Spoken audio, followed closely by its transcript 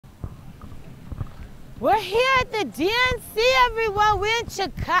We're here at the DNC, everyone. We're in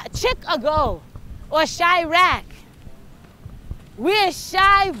Chicago, or Chirac. We're in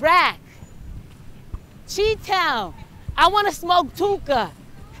Chirac, Chi-Town. I want to smoke Tuka.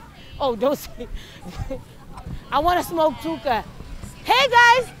 Oh, don't say. I want to smoke Tuka. Hey,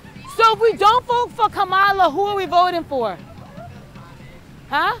 guys. So if we don't vote for Kamala, who are we voting for?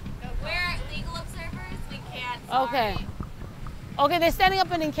 Huh? We're legal observers. We can't. Okay. Okay, they're setting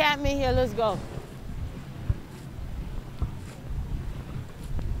up an encampment here. Let's go.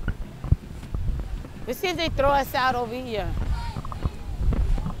 Let's see if they throw us out over here.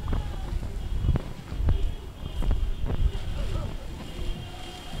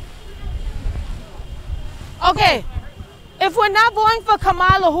 Okay, if we're not voting for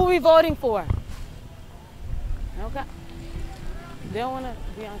Kamala, who are we voting for? Okay. They don't want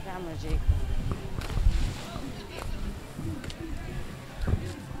to be on camera, Jake.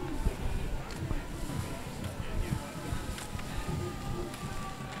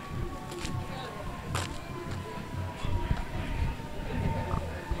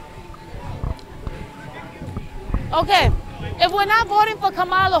 Okay, if we're not voting for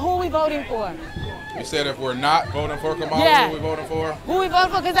Kamala, who are we voting for? You said if we're not voting for Kamala, Yeah. who are we voting for? Who we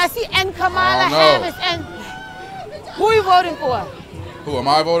voting for? Because I see N. Kamala Harris and who are you voting for? Who am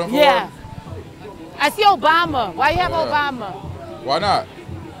I voting for? Yeah. I see Obama. Why you have Obama? Why not?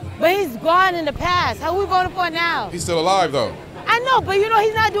 But he's gone in the past. How are we voting for now? He's still alive though. I know, but you know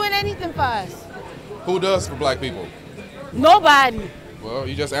he's not doing anything for us. Who does for black people? Nobody. Well,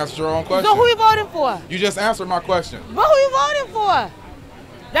 you just answered your own question. So who you voting for? You just answered my question. But who you voting for?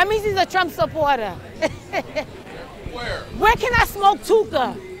 That means he's a Trump supporter. Where? Where can I smoke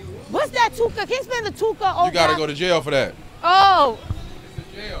Tuka? What's that Tuka? Can you spend the Tuka over? You gotta go to jail for that. Oh.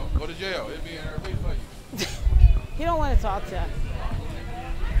 It's in jail. Go to jail. It'll be in there waiting for you. He don't want to talk to us.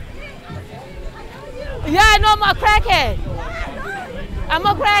 Yeah, I know I'm a crackhead. I'm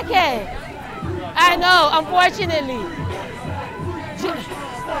a crackhead. I know, unfortunately.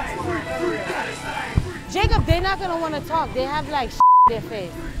 Jacob, they're not gonna want to talk. They have like in their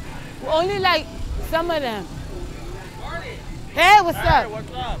face. Only like some of them. Hey, what's up?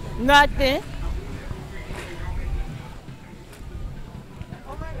 What's up? Nothing.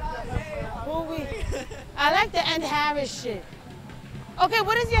 Who we? I like the N. Harris shit. Okay,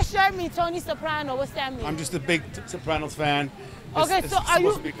 what does your shirt mean, Tony Soprano? What's that mean? I'm just a big Sopranos fan. Okay, it's so are supposed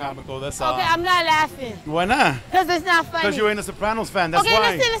you? to be comical, that's all. Okay, I'm not laughing. Why not? Because it's not funny. Because you ain't a Sopranos fan, that's okay,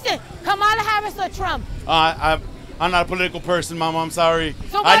 why. listen. Kamala Harris or Trump? I'm not a political person, Mama, I'm sorry.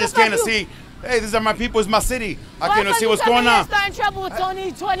 So I just came to you? see, hey, these are my people, it's my city. I came to see what's going going on. Starting trouble with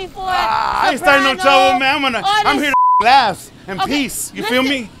Tony 24. I ain't starting no trouble, man. I'm here to laugh and peace. You feel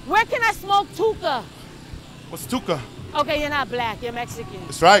me? Where can I smoke Tuka? What's Tuka? Okay, you're not black, you're Mexican.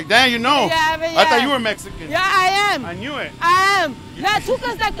 That's right. Damn, you know. Yeah, I thought you were Mexican. Yeah, I am. I knew it. I am. Now,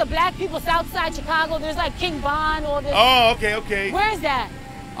 Tuka's like the black people, south side Chicago. There's like King Von, all this. Oh, okay. Where is that?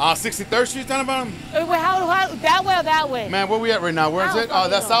 63rd Street, talking about him? How, that way or that way? Man, where we at right now? Where is it? Oh,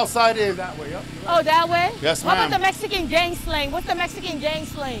 that south side is that way, yep. Oh, that way? Yes, What ma'am. about the Mexican gang slang? What's the Mexican gang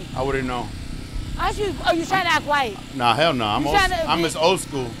slang? I wouldn't know. You trying to act white? Nah, hell no. I'm as old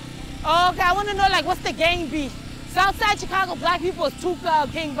school. Oh, okay, I want to know, like, what's the gang beef? Southside Chicago, black people is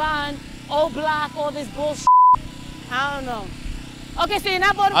Tuka, King Von, Old Block, all this bullshit. I don't know. Okay, so you're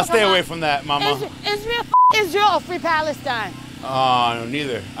not voting for I'll stay away from that, Mama. Israel or Free Palestine? No,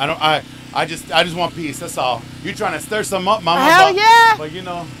 neither. I just want peace, that's all. You trying to stir some up, Mama. Hell yeah. But you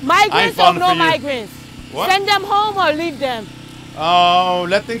know, Migrants or no migrants? What? Send them home or leave them? Oh,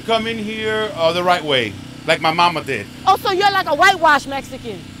 let them come in here the right way, like my mama did. Oh, so you're like a whitewashed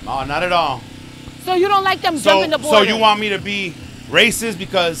Mexican? No, not at all. So you don't like them jumping the border? So you want me to be racist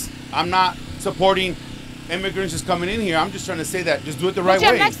because I'm not supporting immigrants just coming in here? I'm just trying to say that. Just do it the right way.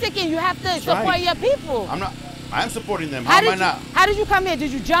 But you're Mexican. You have to support your people. I am supporting them. How am I not? How did you come here?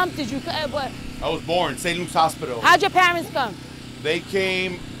 Did you jump? Did you? What? I was born St. Luke's Hospital. How'd your parents come? They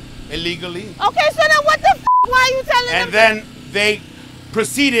came illegally. Okay, so then what the f***? Why are you telling them? And then they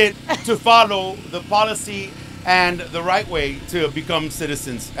proceeded to follow the policy and the right way to become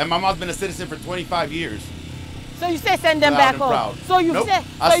citizens. And my mom's been a citizen for 25 years. So you said send them back home. So you said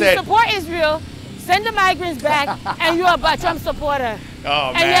you support Israel, send the migrants back, and you're a Trump supporter.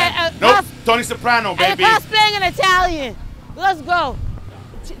 Oh, man. Nope, Tony Soprano, baby. And you're cosplaying an Italian. Let's go.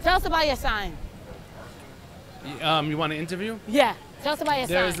 Tell us about your sign. You want an interview? Yeah. Tell us about your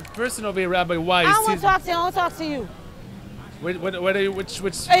sign. There's a person over here, Rabbi Weiss. I don't want to talk to you. I want to talk to you. What are you, which?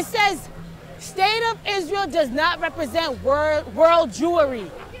 It says, State of Israel does not represent world Jewry.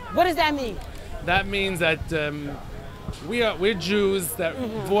 What does that mean? That means that we're Jews that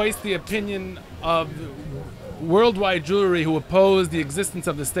voice the opinion of worldwide Jewry who oppose the existence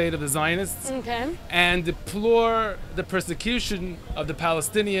of the state of the Zionists and deplore the persecution of the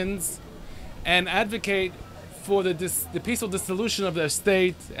Palestinians and advocate for the peaceful dissolution of their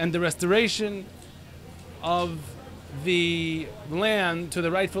state and the restoration of the land to the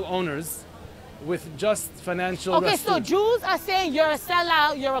rightful owners with just financial so Jews are saying you're a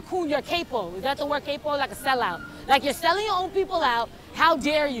sellout, you're a coon, you're a capo. Is that the word capo? Like a sellout. Like you're selling your own people out. How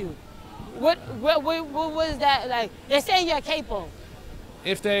dare you? What was that? Like they're saying you're a capo.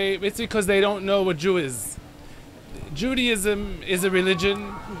 It's because they don't know what Jew is. Judaism is a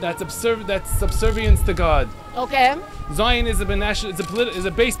religion that's subservience to God. Okay. Zionism is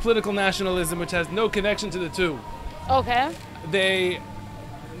a base political nationalism which has no connection to the two. Okay.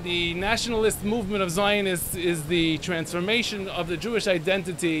 The nationalist movement of Zionists is the transformation of the Jewish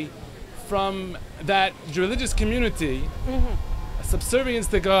identity from that religious community, a subservience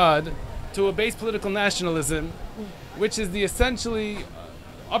to God, to a base political nationalism, which is the essentially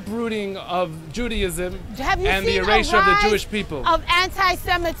uprooting of Judaism and the erasure of the Jewish people. Of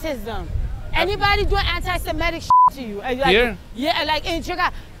anti-Semitism. Anybody doing anti-Semitic to you? Like, here? Yeah, like in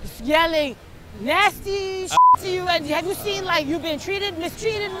Chicago, yelling nasty to you. And have you seen like you've been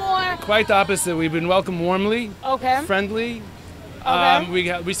mistreated more? Quite the opposite. We've been welcomed warmly, friendly. I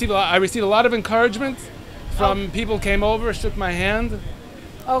received a lot of encouragement from people came over, shook my hand,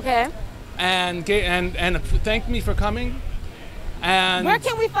 and thanked me for coming. And where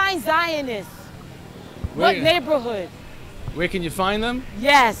can we find Zionists? What neighborhood? Where can you find them?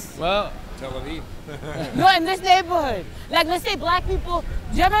 Yes. Well, Tel Aviv. No, in this neighborhood. Like, let's say black people.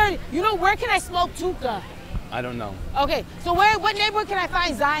 Where can I smoke hookah? I don't know. Okay, so what neighborhood can I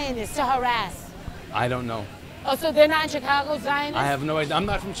find Zionists to harass? I don't know. Oh, so they're not in Chicago, Zionists? I have no idea. I'm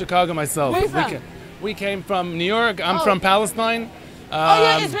not from Chicago myself. Where are you from? We came from New York. I'm from Palestine.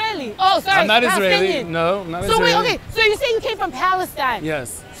 You're Israeli. Oh, sorry. I'm not Israeli. No, I'm not Israeli. Israeli. So wait, so you say you came from Palestine?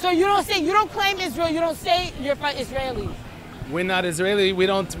 Yes. So you don't claim Israel. You don't say you're from Israeli. We're not Israeli. We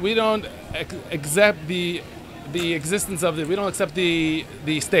don't accept the existence of it. We don't accept the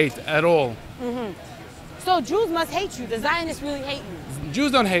state at all. So Jews must hate you. The Zionists really hate you.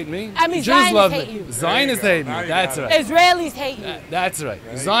 Jews don't hate me. I mean, Jews Zionists love hate me. you. Zionists hate me. That's right. Israelis hate you. That's right.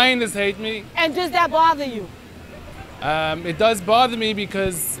 Zionists hate me. And does that bother you? It does bother me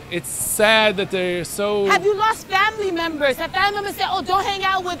because it's sad that they're so... Have you lost family members? Have family members said, oh, don't hang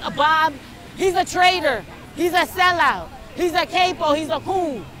out with Bob. He's a traitor. He's a sellout. He's a capo. He's a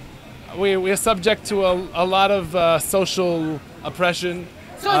coon. We're subject to a lot of social oppression.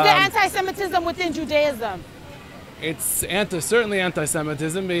 So is there anti-Semitism within Judaism? It's certainly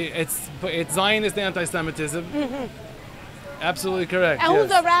anti-Semitism. It's Zionist anti-Semitism. Absolutely correct. And who's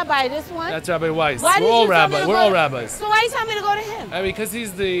the rabbi? This one? That's Rabbi Weiss. We're all rabbis. We're all rabbis. So why are you telling me to go to him? Because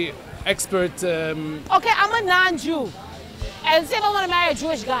he's the expert. Okay, I'm a non-Jew. And say if I want to marry a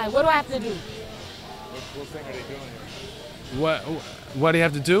Jewish guy, what do I have to do? What thing are they doing here? What do you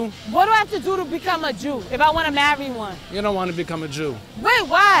have to do? What do I have to do to become a Jew if I want to marry one? You don't want to become a Jew. Wait,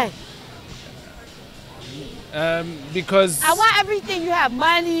 why? Because... I want everything you have,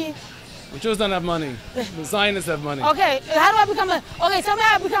 money. Jews don't have money. The Zionists have money. Okay, how do I become tell me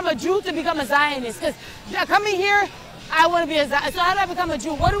how I become a Jew to become a Zionist. Because coming here, I want to be a Zionist. So how do I become a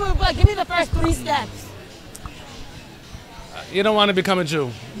Jew? Give me the first 3 steps. You don't want to become a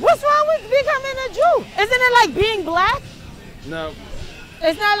Jew. What's wrong with becoming a Jew? Isn't it like being black? No.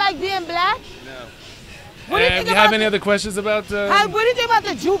 It's not like being black? No. What do you think do you have any other questions about... what do you think about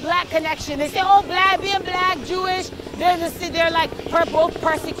the Jew-black connection? They say, oh, being black, Jewish, they're like both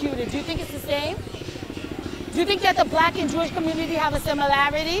persecuted. Do you think it's the same? Do you think that the black and Jewish community have a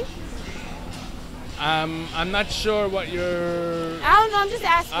similarity? I'm not sure what you're... I don't know, I'm just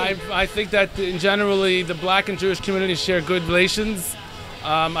asking. I think that generally the black and Jewish community share good relations.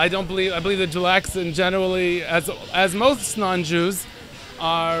 I believe the blacks in generally, as most non-Jews,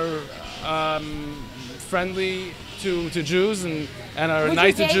 are friendly to Jews and are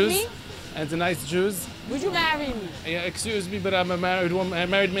nice to Jews. Me? And to nice Jews. Would you marry me? Yeah, excuse me, but I'm a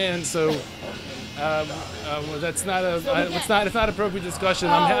married man, so that's not it's not appropriate discussion.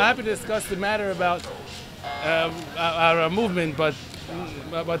 I'm happy to discuss the matter about our movement, but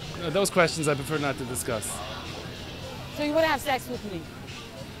those questions I prefer not to discuss. So you want to have sex with me?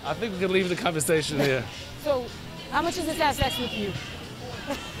 I think we could leave the conversation here. So, how much is it to have sex with you?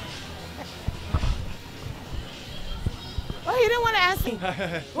 Oh, you didn't want to ask me.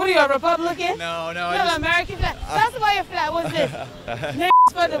 What are you, a Republican? No, You're an American flag. That's why you're flat. What's this?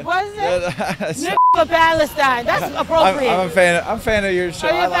 for the what is it? Nigga for Palestine. That's appropriate. I'm a fan of your show.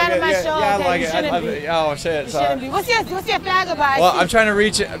 Are you a fan of my show? Yeah, Okay, I like you it. shouldn't be. Oh shit. You Sorry. shouldn't be. What's your flag about? Well, I'm trying to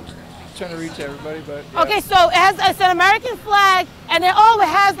reach it. I'm trying to reach everybody, but. Yeah. Okay, so it's an American flag, and it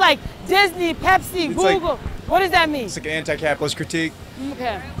has like Disney, Pepsi, It's Google. What does that mean? It's like an anti-capitalist critique.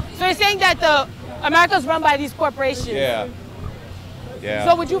 Okay. So you're saying that America's run by these corporations? Yeah. Yeah.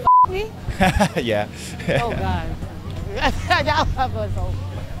 So would you me? Yeah. Oh God. That was so.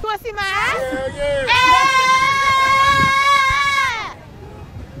 You wanna see my ass? Yeah.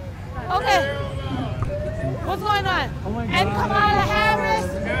 Yeah. Okay. What's going on? And Kamala Harris,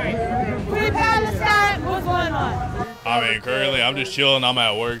 Free Palestine. What's going on? I mean, currently I'm just chilling. I'm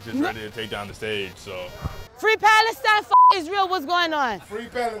at work, just ready to take down the stage. So. Free Palestine, Israel. What's going on? Free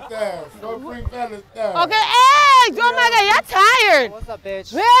Palestine. Go free Palestine. Okay. Hey, oh my God, y'all tired. What's up,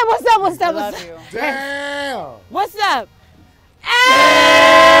 bitch? Hey, what's up? What's up? What's up? You. Damn. What's up? Get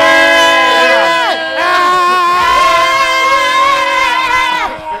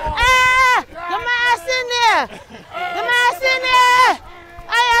my ass in there. Get my ass in there.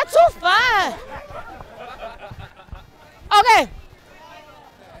 Hey, too fun. Okay.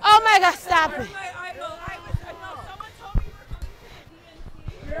 Oh my God, stop it.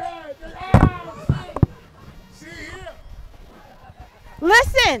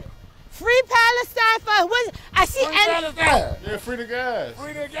 Listen, Free Palestine for I see. Yeah, free the guys.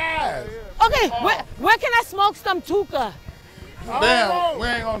 Free the guys. Okay, where can I smoke some tuka? Damn,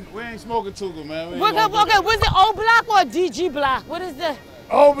 we ain't smoking tuka, man. Okay, was it O Block or DG Block? What is the?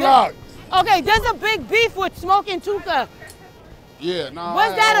 O Block. Okay, there's a big beef with smoking tuka. Yeah, no.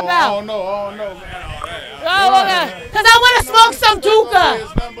 What's that about? I don't know, man. Oh, okay. Because I want to smoke some tuka.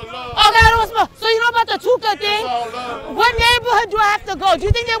 Okay, I don't smoke. So you know about the tuka thing? What neighborhood do I have to go? Do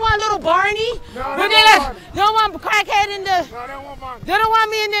you think they want a little Barney? No, they don't want Crackhead in the... No, they want Barney. They don't want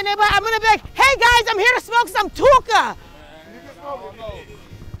me in their neighborhood. I'm going to be like, hey guys, I'm here to smoke some tuka.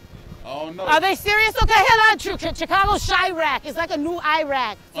 Oh no. Are they serious? Okay, hell on. Chicago's Chirac. It's like a new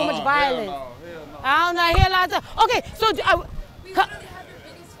Iraq. So much violence. Hell no. I don't know. I hear a lot of... Okay, so...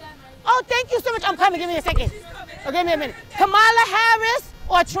 Oh, thank you so much. I'm coming. Give me a second. Oh, give me a minute. Kamala Harris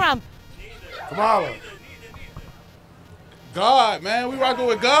or Trump? Kamala. God, man. We rocking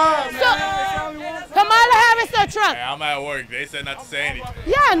with God, man. Kamala Harris or Trump? Hey, I'm at work. They said not to say anything.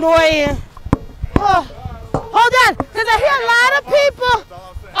 Yeah, annoying. Oh, hold on, because I hear a lot of people.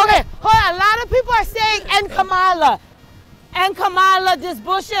 Okay, hold on. A lot of people are saying, and Kamala. And Kamala, this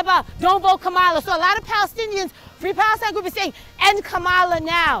bullshit about don't vote Kamala. So a lot of Palestinians, Free Palestine group is saying, end Kamala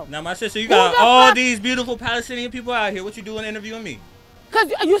now. Now, my sister, you got all these beautiful Palestinian people out here. What you doing interviewing me?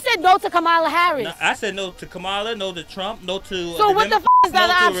 Because you said no to Kamala Harris. No, I said no to Kamala, no to Trump, no to so what the f is that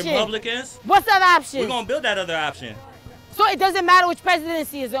no option? to Republicans. What's that option? We're going to build that other option. So it doesn't matter which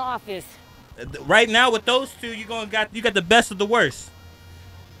presidency is in office? Right now, with those two, you got the best of the worst.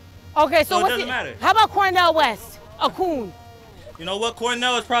 Okay, so it what's doesn't matter. How about Cornel West? A coon. You know what?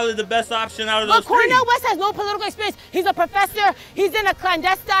 Cornel is probably the best option out of those three. But Cornel West has no political experience. He's a professor. He's in a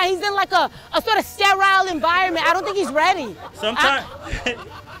clandestine. He's in like a sort of sterile environment. I don't think he's ready. Sometimes. I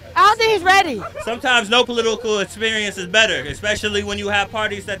don't think he's ready. Sometimes no political experience is better, especially when you have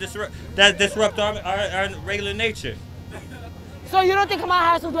parties that disrupt our regular nature. So you don't think Kamala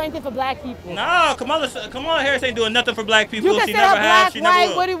Harris will do anything for black people? No, Kamala Harris ain't doing nothing for black people. You can she say never her has. black, She white.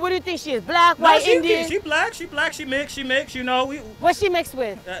 never will. What do you think she is? Black, white, Indian? She black. She mixed. You know, what's she mixed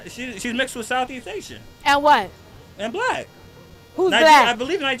with? She's mixed with Southeast Asian. And what? And black. Who's black? I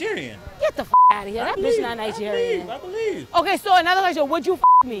believe Nigerian. Get the f out of here. That bitch not Nigerian. I believe. Okay, so another question. Would you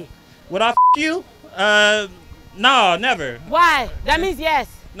f me? Would I f you? No, never. Why? That means yes.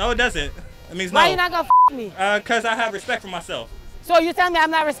 No, it doesn't. It means Why no. you not gonna f me? Cause I have respect for myself. So you're telling me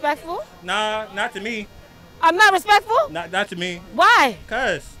I'm not respectful? Nah, not to me. I'm not respectful? Not to me. Why?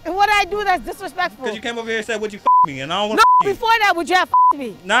 Cause. And what did I do that's disrespectful? Cause you came over here and said, would you f me? And I don't want to No, before that, would you have f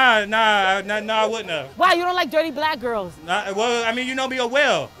me? Nah, I wouldn't have. Why? You don't like dirty black girls? Nah, well, I mean, you know me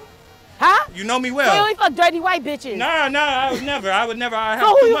well. Huh? You know me So well. you only fuck dirty white bitches? Nah, I would never. I have so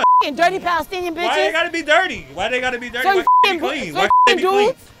who too you much. f***ing? Dirty Palestinian bitches? Why they gotta be dirty? Why they gotta be dirty? So Why you they be clean? so Why they be clean?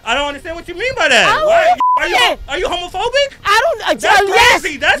 dudes? I don't understand what you mean by that. Are you homophobic? I don't. That's yes,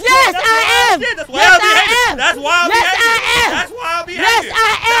 crazy. That's yes, that's I am. That's why yes, I'll be I hating. am. That's why I'll be yes, hating. I am. That's why I'll be yes, hating. I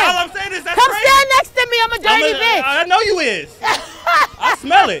am. All I'm saying is that's Come crazy. stand next to me. I'm a dirty bitch. I know you is. I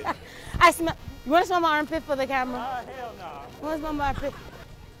smell it. I smell. You want to smell my armpit for the camera? Hell no. You want to smell my armpit?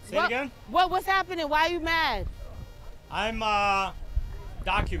 Say it again? What's happening? Why are you mad? I'm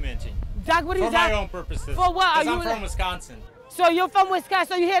documenting. Doc, what are you for my own purposes. For what? Are Because you I'm from Wisconsin. So you're from Wisconsin.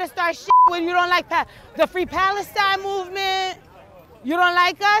 So you're here to start shit when you don't like the Free Palestine movement? You don't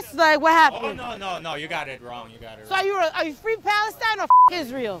like us? Like, what happened? Oh, no, you got it wrong. You got it So wrong. are you free Palestine or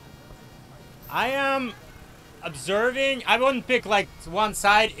Israel? I am observing. I wouldn't pick like one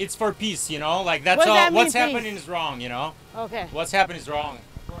side. It's for peace, you know? Like, that's What does all. that mean, What's peace? happening is wrong, you know? Okay. What's happening is wrong.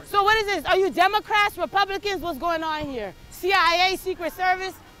 So what is this? Are you Democrats, Republicans? What's going on here? CIA, Secret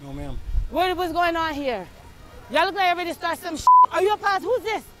Service? No, ma'am. What's going on here? Y'all look like everybody to start some shit. Are you a politician? Who's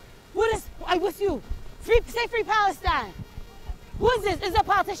this? Who this? What's you? Say free Palestine. Who is this? Is a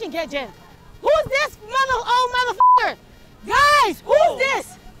politician? Get Jen. Who's this old motherfucker? Guys, who's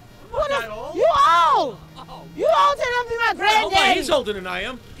this? Who this? You old. You old enough to be my granddaddy. He's older than I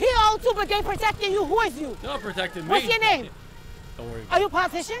am. He old too, but they protecting you. Who is you? No, protecting me. What's your name? Don't worry. Are you a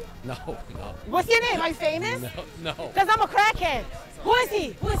politician? No. What's your name? Are you famous? No. Because I'm a crackhead. Who is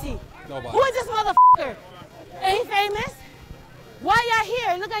he? Nobody. Who is this motherfucker? Ain't he famous? Why y'all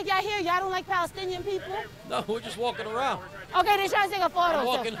here? It look like y'all here. Y'all don't like Palestinian people? No, we're just walking around. Okay, they're trying to take a photo. I'm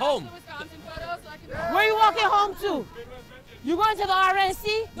walking home. Where you walking home to? You going to the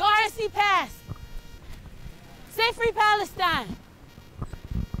RNC? The RNC passed. Say free Palestine.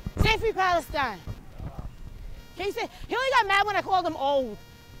 Say free Palestine. Can you say? He only got mad when I called him old.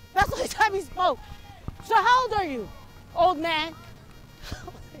 That's the only time he spoke. So how old are you, old man?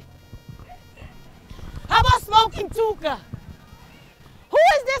 How about smoking Tuka? Who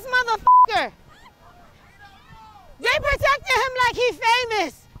is this motherfucker? They protected him like he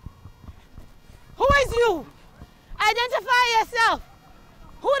famous. Who is you? Identify yourself.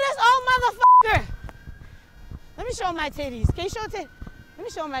 Who this old motherfucker? Let me show my titties. Can you show titties? Let me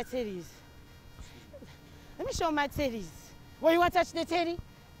show my titties. Let me show my titties. Well, you want to touch the titty?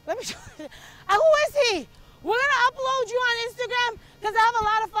 Let me show. Who is he? We're going to upload you on Instagram because I have a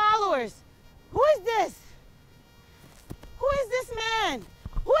lot of followers. Who is this? Who is this man?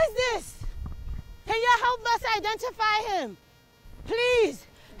 Who is this? Can y'all help us identify him? Please,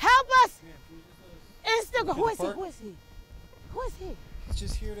 help us. Instagram. Who is he? Who is he? Who is he? He's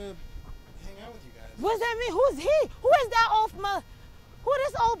just here to hang out with you guys. What does that mean? Who's he? Who is that old Who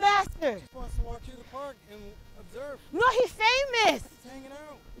this old bastard? He just wants to walk through the park and observe. No, he's famous. He's hanging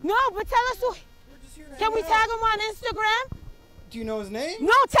out. No, but tell us who. We're just here to Can we tag him on Instagram? Do you know his name?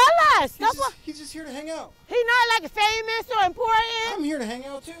 No, tell us. He's just here to hang out. He's not like famous or important. I'm here to hang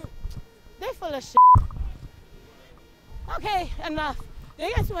out too. They full of shit. Okay, enough.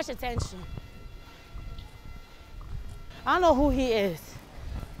 They get too much attention. I don't know who he is.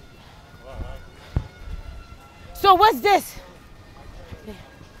 So what's this?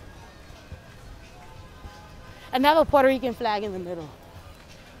 Another Puerto Rican flag in the middle.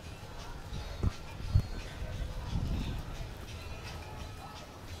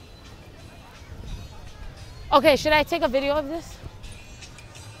 Okay, should I take a video of this?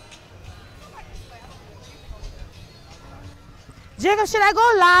 Jacob, should I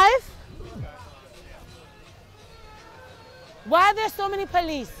go live? Why are there so many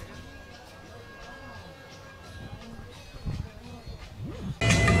police?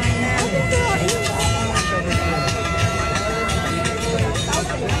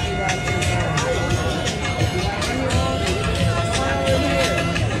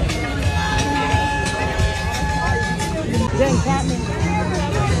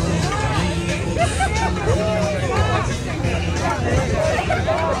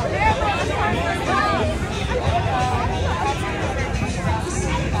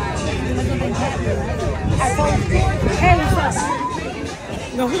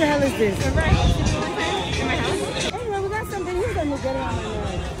 No, who the hell is this? Anyway, we got something. He's gonna get it on my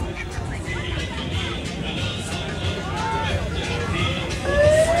nerves.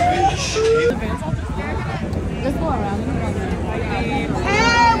 Let's go around.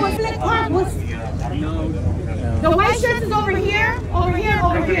 Hey, what's Flick Park? The white shirt is over here, over here,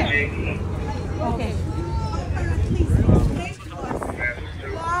 over here. Okay.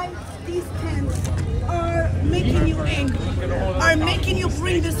 Why these tents are making you angry, are making you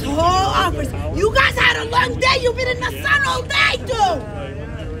bring this whole office. You guys had a long day. You've been in the sun all day,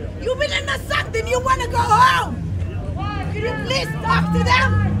 dude. You've been in the sun, then you want to go home. Can you please talk to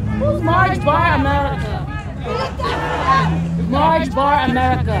them? Who's Marge Bar America? Marge Bar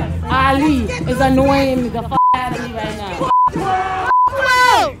America. Ali is annoying me the f out of me right now.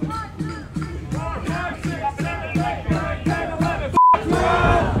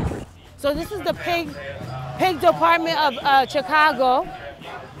 So this is the pig department of Chicago,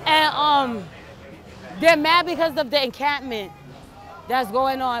 and they're mad because of the encampment that's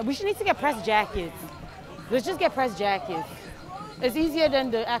going on. We should need to get press jackets. Let's just get press jackets. It's easier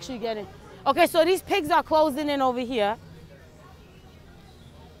than to actually get in. Okay, so these pigs are closing in over here.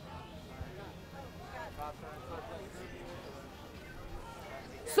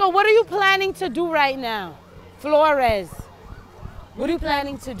 So what are you planning to do right now? Flores, what are you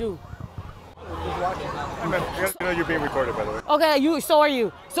planning to do? You know you're being recorded, by the way. Okay, so are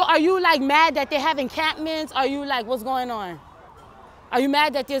you. So are you like mad that they have encampments? Are you like, what's going on? Are you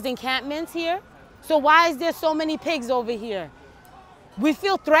mad that there's encampments here? So why is there so many pigs over here? We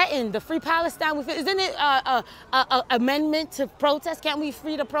feel threatened. The Free Palestine, isn't it a amendment to protest? Can't we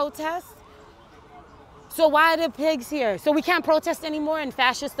free to protest? So why are the pigs here? So we can't protest anymore in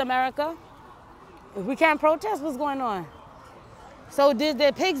fascist America? If we can't protest, what's going on? So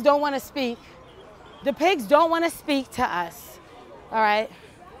the pigs don't want to speak. The pigs don't want to speak to us. All right.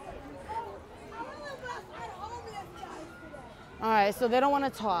 All right, so they don't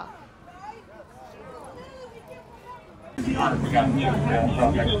want to talk.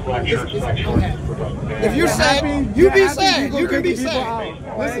 If you're sad, you be sad. You can be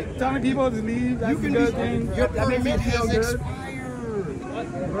sad. Listen, telling people to leave, that's a good thing. Your permit has expired.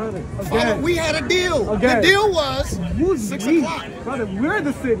 Father, we had a deal. The deal was 6 o'clock. Brother, we're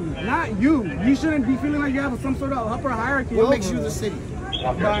the city, not you. You shouldn't be feeling like you have some sort of upper hierarchy. What makes you the city?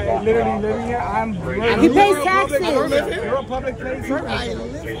 By literally living here, He pays taxes. You're a public place. I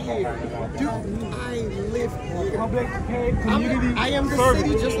live here. Do I live here? Public paid community I am the service.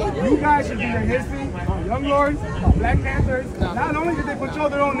 city just like you. You guys should be in history on Young Lords, on Black Panthers. Not only did they patrol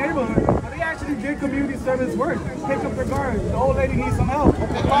their own neighborhood, but they actually did community service work. Pick up their garbage. The old lady needs some help.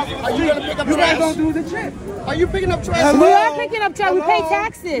 Are you gonna pick up You guys trash? don't do the shit. Are you picking up trash? We are picking up trash. We pay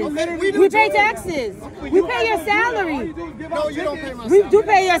taxes. Okay, We pay taxes. We pay your salary. No, you don't pay my We salary. do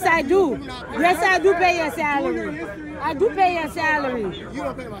pay, yes I do. Yes I do pay your salary. I do pay your salary. You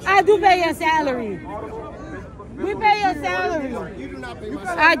don't pay my salary. I do pay your salary. We pay your salary. You do not pay my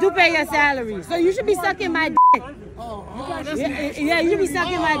salary. I do pay your salary. So you should be sucking my dick. Yeah, you should be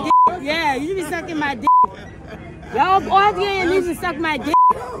sucking my dick. Yeah, you should be sucking my dick. Y'all all here need to suck my dick.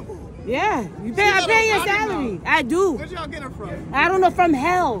 Yeah, I pay your salary. I do. Where'd y'all get it from? I don't know, from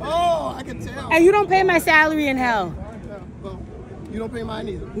hell. Oh, I can tell. And you don't pay my salary in hell. Well, you don't pay mine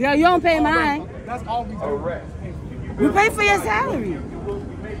either. Yeah, you don't pay mine. That's all we do. We pay for your salary.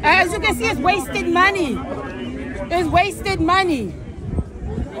 As you can see, it's wasted money. It's wasted money.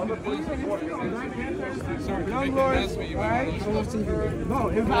 Young Lords, right? No,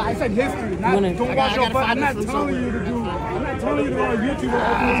 I said history. Not, don't watch your butt. I'm not telling you to do. I'm not telling you to go on YouTube or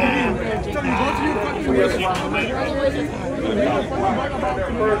open TV. I'm telling you, go to your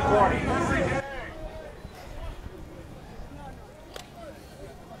fucking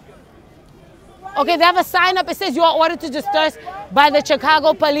Okay, they have a sign up. It says you are ordered to disperse by the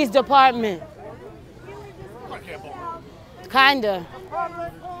Chicago Police Department. Kinda.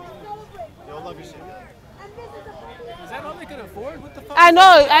 Is that all they could afford? What the fuck? I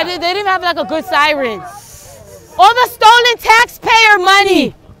know. They didn't have like a good siren. All the stolen taxpayer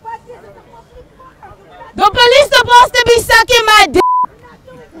money. The police supposed to be sucking my dick.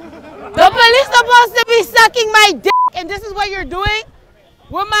 The police supposed to be sucking my dick, and this is what you're doing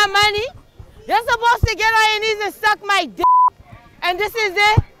with my money. You're supposed to get on your knees and suck my dick, and this is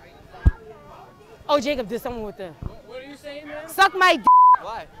it. Oh, Jacob did something with the. What are you saying, man? Suck my dick.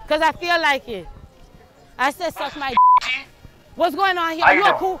 Why? Because I feel like it. I said suck my dick. What's going on here? Are you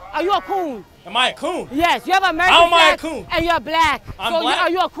a coon? Are you a coon? Am I a coon? Yes, you have American How am I a flag coon? and you're black. I'm so black? Are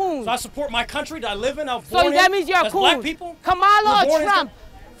you a coon? So I support my country that I live in. I was So born that in. means you're a That's coon. black people. Kamala We're born or in- Trump?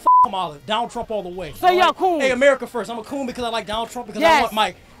 F Kamala. Donald Trump all the way. So you're a coon. Hey, America first. I'm a coon because I like Donald Trump, because I Yes. want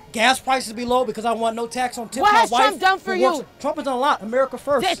my gas prices to be low, because I want no tax on tips. What my has wife Trump done for who works- you? Trump has done a lot. America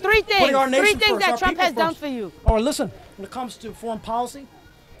first. There's three things. Putting our nation Three things first, that our Trump people has done first. for you. All right, listen. When it comes to foreign policy,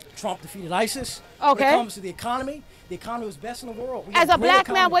 Trump defeated ISIS. When Okay. it comes to the economy was best in the world. We As got a great black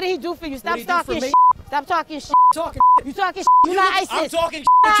man, economy. what did he do for you? Stop What did he do for talking me? shit. Stop talking shit. Talking You talking shit. You're not ISIS. I'm talking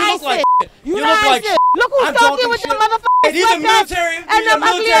You're shit. You not look like ISIS. shit. You're You not look like ISIS. shit. Look who's I'm talking with your shit. motherfucking Hey, these are sweatpants military. and These are them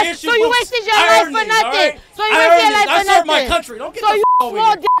ugly military ass. issue So you books. wasted your I life earned for these, all nothing. right? So you I wasted earned your life these. for I served my nothing. country. Don't get So the you over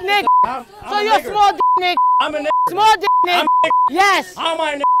small here. dick nigga. I'm So a you're a nigger. small dick nigga. I'm a nigger. Small dick nigga. I'm a nigger. Yes. How am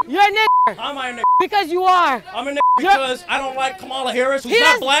I a nigger? You're a nigger. How am I a nigger? Because you are. I'm a nigger because I don't like Kamala Harris, who's He not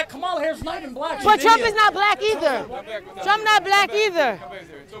doesn't- black. Kamala Harris is not even black. But She's Trump Indian. is not black either. Trump not black either.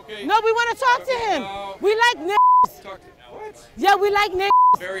 No, we want to talk to him. We like niggas. Yeah, we like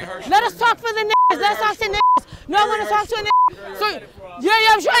niggas. Let us talk for the niggas. Let's talk to niggas. No, I want to talk to a nigga. So,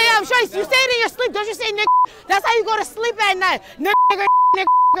 yeah, I'm sure. You say it in your sleep. Don't you say nigga? That's how you go to sleep at night. Nigga,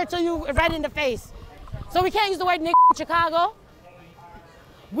 nigga, till you right in the face. So we can't use the word nigga in Chicago.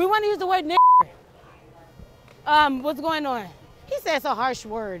 We want to use the word nigga. What's going on? He said it's a harsh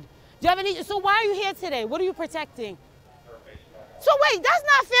word. Do you have any? So why are you here today? What are you protecting? So wait, that's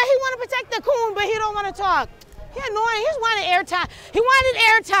not fair. He want to protect the coon, but he don't want to talk. He annoying. He just wanted airtime. He wanted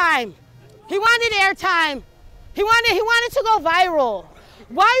airtime. He wanted airtime. He wanted to go viral.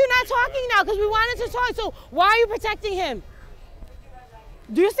 Why are you not talking now? Because we wanted to talk. So why are you protecting him?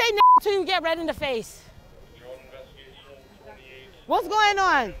 Do you say no till you get red in the face? What's going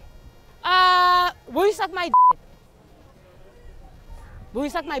on? Will you suck my dick? Will you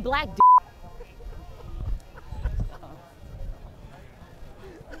suck my black dick?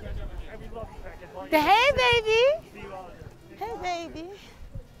 Hey, baby. Hey, baby.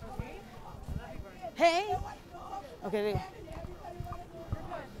 Hey. Okay.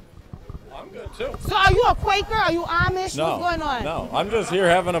 I'm good too. So are you a Quaker? Are you Amish? No, What's going on? No, I'm just here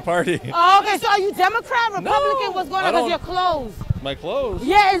having a party. Oh, okay, so are you Democrat, Republican? No, What's going I on with don't- your clothes? My clothes?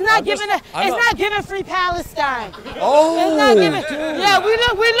 Yeah, it's not I'm just- giving. I'm It's a- not giving free Palestine. Oh, it's not giving. Yeah, we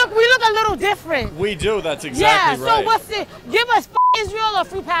look a little different. We do. That's exactly yeah. right. So what's it? Give us Israel or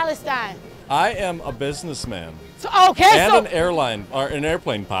free Palestine. I am a businessman. So okay, and so an airline or an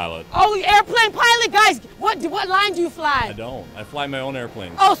airplane pilot. oh, airplane pilot guys. What line do you fly? I don't. I fly my own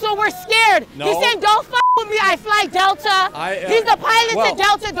airplanes. Oh, so we're scared. No. He's saying don't fuck with me. I fly Delta. He's the pilot to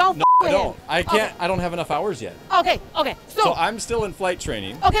Delta. Don't fuck with him. I can't. I don't have enough hours yet. Okay. So I'm still in flight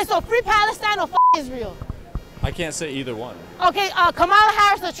training. Okay, so free Palestine or Israel? I can't say either one. Okay, Kamala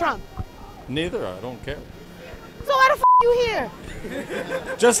Harris or Trump? Neither. I don't care. So why the f you here?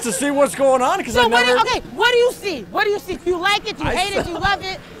 Just to see what's going on, because So I never. what do you see? What do you see? Do you like it? Do you hate it? Do you love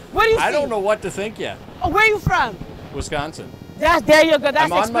it? What do you see? I don't know what to think yet. Oh, where are you from? Wisconsin. There you go. That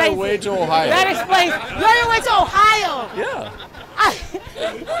I'm on my explains way it. to Ohio. That explains. You're on your way to Ohio. Yeah.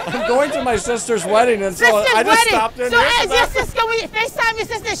 I'm going to my sister's wedding, and so Sister's I just wedding. stopped in So here. as your sister, can we FaceTime your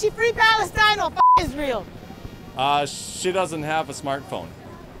sister? Is she free Palestine or Israel? She doesn't have a smartphone.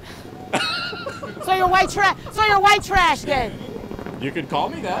 So you're white trash. So you're white trash then. You could call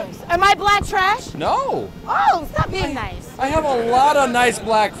me that. Am I black trash? No. Oh, stop being nice. I have a lot of nice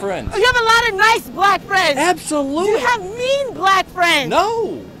black friends. Oh, you have a lot of nice black friends. Absolutely. Do you have mean black friends?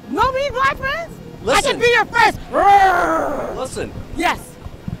 No. No mean black friends? Listen. I can be your friend. Listen. Yes.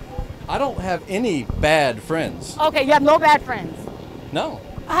 I don't have any bad friends. Okay, you have no bad friends. No.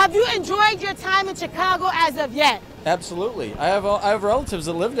 Have you enjoyed your time in Chicago as of yet? Absolutely. I have relatives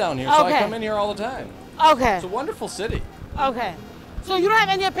that live down here, so I Okay. come in here all the time. Okay. It's a wonderful city. Okay. So you don't have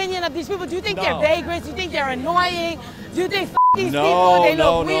any opinion of these people? Do you think they're No. vagrants? Do you think they're annoying? Do you think these No, people, they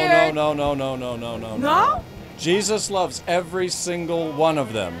no, look no, weird? no. No? Jesus loves every single one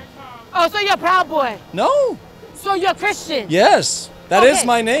of them. Oh, so you're a Proud Boy. No. So you're Christian. Yes. That is Okay.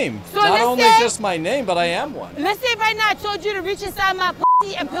 my name. So Not let's only say- just my name, but I am one. Let's say right now I told you to reach inside my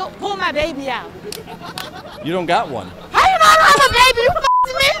pussy and pull my baby out. You don't got one. How you know I don't have a baby? You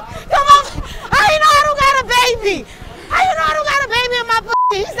f***ing me? Come on. How you know I don't got a baby? How you know I don't got a baby in my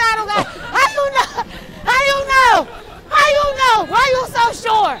pussy? He said I don't got. How you know? How you know? How you know? Why you so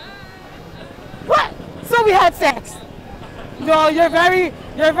sure? What? So we had sex. No, you're very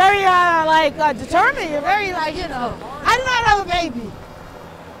determined. You're very how do you know I have a baby?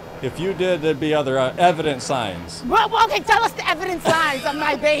 If you did, there'd be other evident signs. Well, okay, tell us the evidence signs of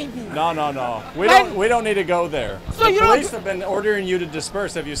my baby. No. We Right. don't need to go there. So the you don't- police have been ordering you to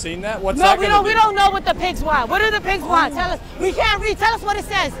disperse. Have you seen that? What's No, that we gonna don't do? know what the pigs want. What do the pigs want? Tell us. We can't read. Tell us what it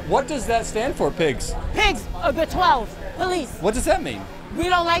says. What does that stand for, pigs? Pigs, the 12, police. What does that mean? We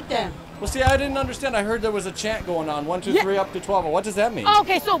don't like them. Well, see, I didn't understand. I heard there was a chant going on, 1, 2, 3, up to 12. What does that mean?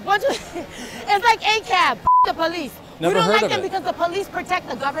 Okay, so it's like ckHEAD, the police. Never we don't heard like of them it. because the police protect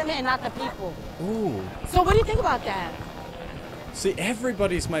the government and not the people. Ooh. So what do you think about that? See,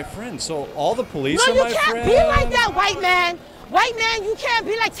 everybody's my friend, so all the police No, are you my can't friends. be like that, white man. White man, you can't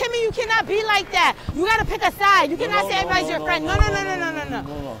be like Timmy. You cannot be like that. You gotta pick a side. You cannot say everybody's your friend.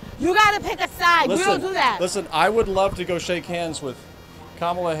 No. You gotta pick a side. We don't do that. Listen, I would love to go shake hands with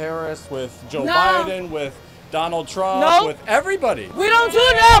Kamala Harris, with Joe No. Biden, with Donald Trump, No. with everybody. We don't do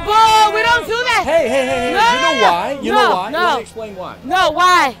that, boy. We don't do that. Hey. No, You know why? You know why? No. Let me explain why. No,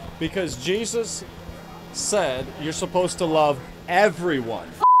 why? Because Jesus said you're supposed to love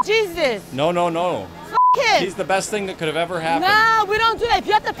everyone. Jesus. No. Him. He's the best thing that could have ever happened. No, we don't do that.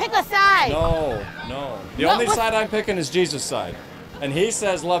 You have to pick a side. No. The No, only what- side I'm picking is Jesus' side. And he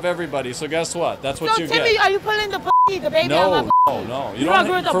says love everybody, so guess what? That's what So you Timmy, get. are you pulling the baby out of my No. You don't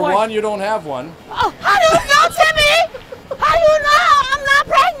agree with the For boy? one, you don't have one. Oh, how do you know, Timmy? How do you know I'm not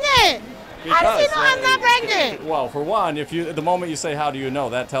pregnant? How does he know I'm not pregnant? Well, for one, the moment you say how do you know,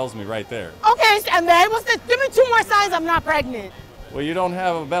 that tells me right there. Okay, and then give me 2 more signs I'm not pregnant. Well, you don't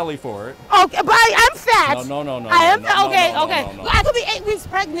have a belly for it. Okay, but I'm fat. No. I am okay. okay. I could be 8 weeks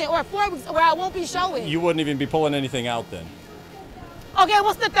pregnant or 4 weeks where I won't be showing. You wouldn't even be pulling anything out then. Okay,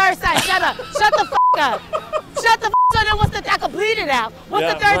 what's the third sign? Shut up. Shut the f up. shut the f up. Then what's the, I could bleed it out.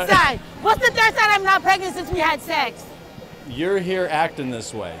 What's the third side? What's the third side? I'm not pregnant since we had sex. You're here acting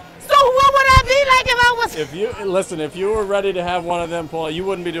this way. So what would I be like if I was? If you listen, if you were ready to have one of them pull, you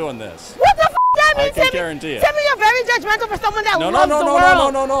wouldn't be doing this. What the f that mean? I can guarantee it. Tell me you're very judgmental for someone that loves the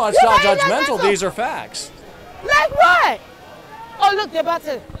world. No. It's not judgmental. These are facts. Like what? Oh look, they're about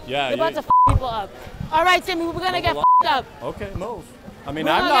to. Yeah. They're about to f people up. All right, Timmy, we're gonna get f***ed up. Okay, move. I mean,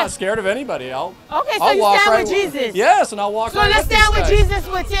 I'm not scared of anybody. Okay, so you stand with Jesus. Yes, and I'll walk right with So let's stand with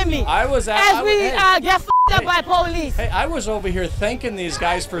Jesus with Timmy. I was as we get f***ed up by police. Hey, I was over here thanking these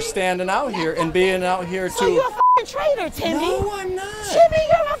guys for standing out here and being out here So you're a f***ing traitor, Timmy. No, I'm not. Timmy,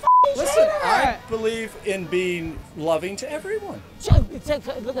 you're a f***ing Listen, traitor. I believe in being loving to everyone. Look at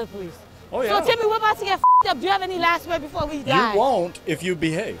the police. Oh, yeah. So, Timmy, we're about to get f***ed up. Do you have any last word before we die? You won't if you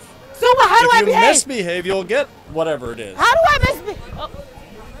behave. So how do I behave? If you misbehave, you'll get whatever it is. How do I misbehave? Oh.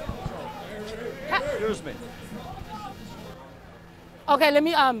 Excuse me. Okay, let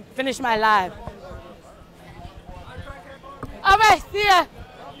me finish my live. All right, see ya.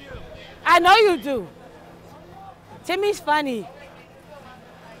 I know you do. Timmy's funny.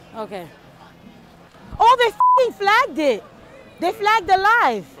 Okay. Oh, they f***ing flagged it. They flagged the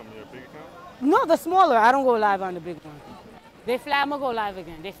live. From your big account? No, the smaller. I don't go live on the big one. They flagged. I'm gonna go live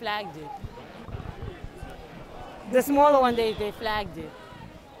again. They flagged it. The smaller one, they flagged it.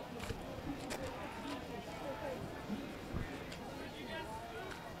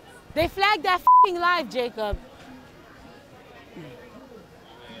 They flagged that f***ing live, Jacob.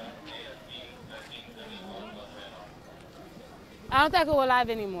 I don't think I go live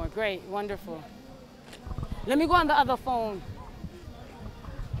anymore. Great, wonderful. Let me go on the other phone.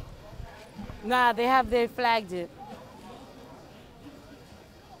 Nah, they flagged it.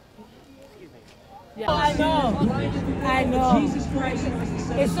 Yeah. Oh, I know. Jesus Christ.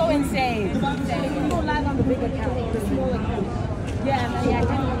 It's so insane. You can go live on the big account, the small account. Yeah, I can't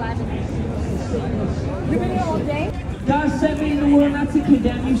go live on it. You've been here all day? God sent me in the world not to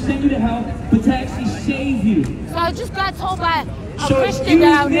condemn you, send you to hell, but to actually save you. So I just got told by a Christian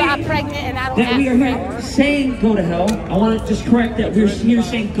that I'm not pregnant and I don't that we are here saying go to hell. I want to just correct that. We're here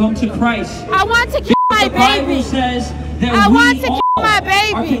saying come to Christ. I want to kill my baby. The Bible says that I want to all kill my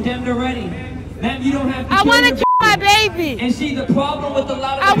baby. Are condemned already. Ma'am, you don't have to I want to kill my baby. And see, the problem with a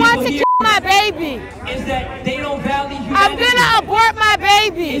lot of I people want to here kill my baby. Is that they don't value humanity. I'm gonna abort my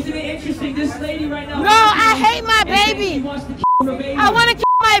baby. Isn't it interesting? This lady right now. No, I hate my baby. She wants to kill her baby. I want to kill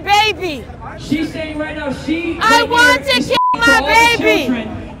my baby. She's saying right now I want to kill my baby.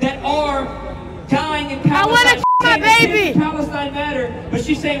 Children that are dying in Palestine. I want to kill my baby. Palestine matter, but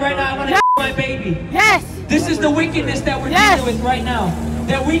she's saying right now I want to kill my baby. Yes. This is the wickedness that we're dealing with right now.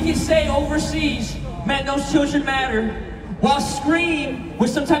 That we can say overseas, man, those children matter, while scream with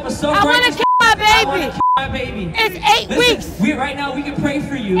some type of self-righteous. I want to kill my baby. I want to kill my baby. It's 8 weeks. Right now we can pray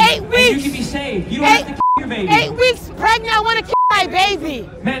for you. 8 weeks. And you can be saved. You don't have to kill your baby. 8 weeks pregnant. I want to kill my baby.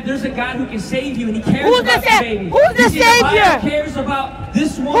 Man, there's a God who can save you, and He cares about your baby. Who's the Savior? The Bible cares about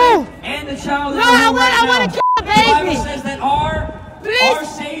this woman and the child. No, I want to kill the baby. The Bible says that our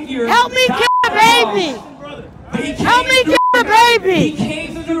Savior. Help me kill the baby. Help me kill the baby. He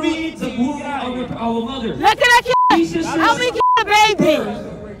came through the womb of our mother. Look at that. Help me kill the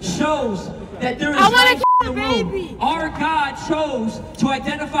baby. Shows that there is life in the womb. Our God chose to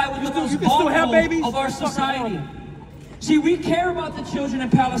identify with the most vulnerable of our society. See, we care about the children in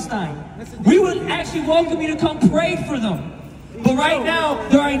Palestine. We would actually welcome you to come pray for them. But right now,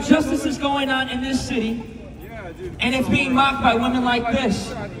 there are injustices going on in this city, and it's being mocked by women like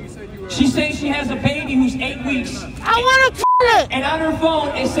this. She's saying she has a baby who's 8 weeks. I want to kill it. And on her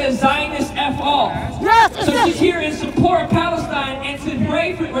phone, it says Zionist F all. Yes. So she's here in support of Palestine and to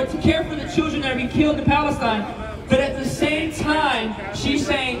pray for, or to care for the children that are being killed in Palestine. But at the same time, she's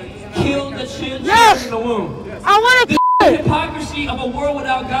saying, kill the children in the womb. I want to kill it. This is the hypocrisy of a world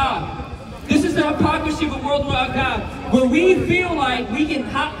without God. This is the hypocrisy of a world without God, where we feel like we can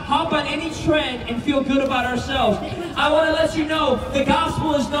hop on any trend and feel good about ourselves. I want to let you know, the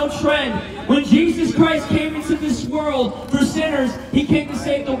gospel is no trend. When Jesus Christ came into this world for sinners, He came to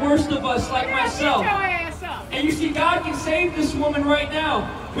save the worst of us, like myself. And you see, God can save this woman right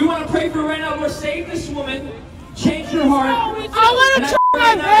now. We want to pray for her right now. Lord, save this woman, change her heart. I want to kill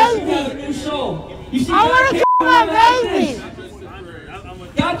my baby. New soul. You see, I want to kill my baby.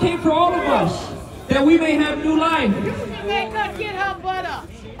 God came for all of us, that we may have new life. Make her get her butt up.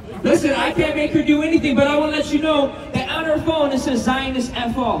 Listen, I can't make her do anything, but I want to let you know that on her phone it says Zionist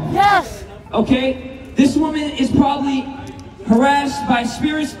F all. Yes. Okay? This woman is probably harassed by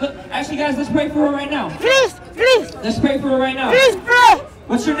spirits. Actually, guys, let's pray for her right now. Please. Let's pray for her right now. Please pray.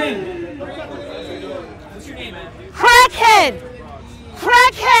 What's your name? What's your name, man?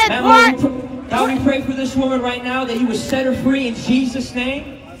 Crackhead Barney. God, we pray for this woman right now that you would set her free in Jesus'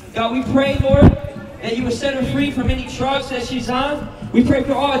 name. God, we pray, Lord, that you would set her free from any drugs that she's on. We pray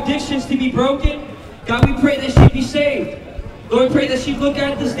for all addictions to be broken. God, we pray that she'd be saved. Lord, we pray that she'd look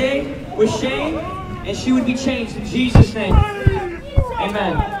at this day with shame and she would be changed in Jesus' name.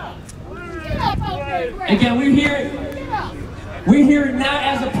 Amen. Again, we're here not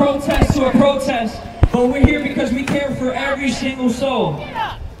as a protest to a protest, but we're here because we care for every single soul.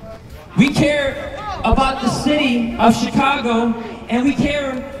 We care about the city of Chicago, and we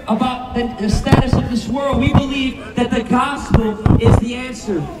care about the status of this world. We believe that the gospel is the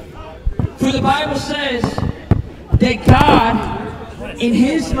answer. For the Bible says that God, in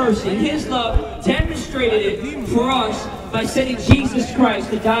His mercy, in His love, demonstrated it for us by sending Jesus Christ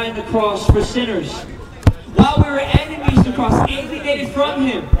to die on the cross for sinners. While we were enemies to the cross, alienated from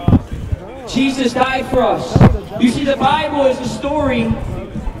Him, Jesus died for us. You see, the Bible is a story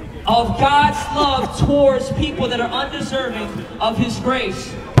of God's love towards people that are undeserving of His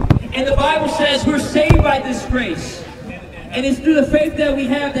grace. And the Bible says we're saved by this grace. And it's through the faith that we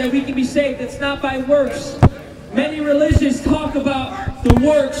have that we can be saved. It's not by works. Many religions talk about the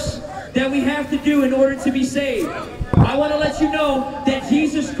works that we have to do in order to be saved. I want to let you know that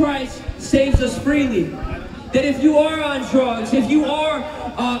Jesus Christ saves us freely. That if you are on drugs, if you are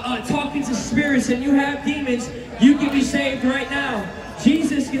talking to spirits and you have demons, you can be saved right now.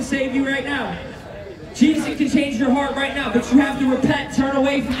 Jesus can save you right now. Jesus can change your heart right now, but you have to repent, turn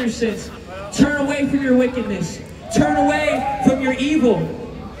away from your sins, turn away from your wickedness, turn away from your evil.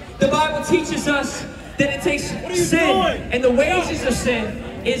 The Bible teaches us that it takes sin, and the wages of sin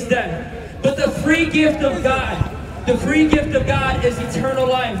is death. But the free gift of God, the free gift of God is eternal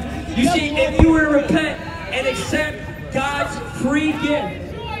life. You see, if you were to repent and accept God's free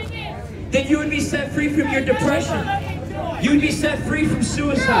gift, then you would be set free from your depression. You would be set free from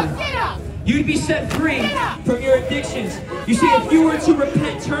suicide. You'd be set free from your addictions. You see, if you were to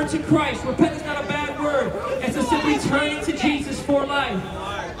repent, turn to Christ. Repent is not a bad word. It's a simply turning to Jesus for life.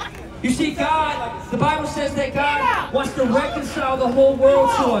 You see, God, the Bible says that God wants to reconcile the whole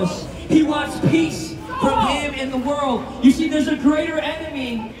world to us. He wants peace from Him and the world. You see, there's a greater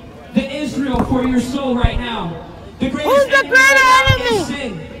enemy than Israel for your soul right now. The greatest enemy is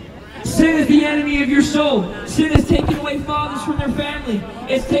sin. Sin is the enemy of your soul. Sin is taking away fathers from their family.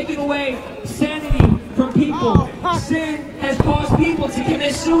 It's taking away sanity from people. Sin has caused people to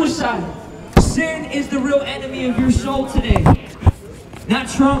commit suicide. Sin is the real enemy of your soul today. Not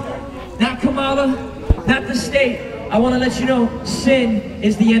Trump, not Kamala, not the state. I want to let you know, sin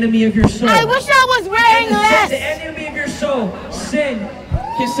is the enemy of your soul. I wish I was wearing less. The enemy of your soul, sin,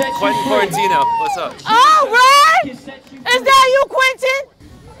 can set you free. Quentin, what's up? All right. Is that you, Quentin?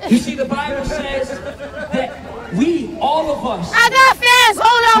 You see, the Bible says that we, all of us, I got fans.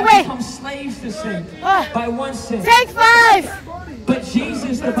 Hold on, wait. Become slaves to sin by one sin. Take 5. But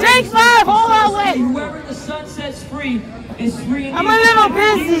Jesus, the Bible take 5. Hold on, wait. Whoever the Son sets free is free indeed. I'm a little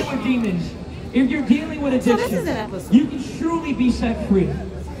busy. With demons, if you're dealing with addiction, you can truly be set free.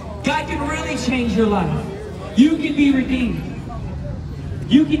 God can really change your life. You can be redeemed.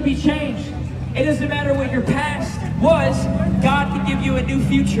 You can be changed. It doesn't matter what your past was, God can give you a new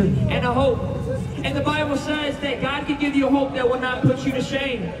future and a hope. And the Bible says that God can give you a hope that will not put you to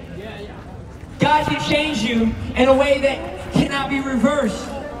shame. God can change you in a way that cannot be reversed.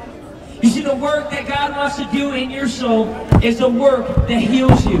 You see, the work that God wants to do in your soul is a work that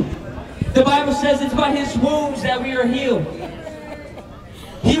heals you. The Bible says it's by His wounds that we are healed.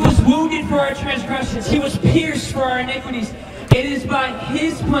 He was wounded for our transgressions. He was pierced for our iniquities. It is by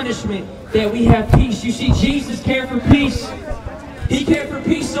His punishment that we have peace. You see, Jesus cared for peace. He cared for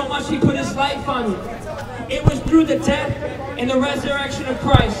peace so much He put His life on it. It was through the death and the resurrection of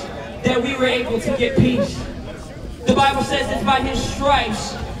Christ that we were able to get peace. The Bible says it's by His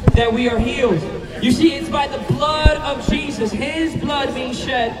stripes that we are healed. You see, it's by the blood of Jesus, His blood being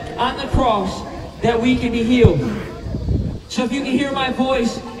shed on the cross, that we can be healed. So if you can hear my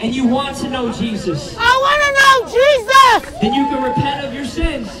voice and you want to know Jesus, I want to know Jesus. Then you can repent of your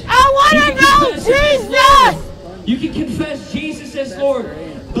sins. I want to know Jesus. You can confess Jesus as Lord.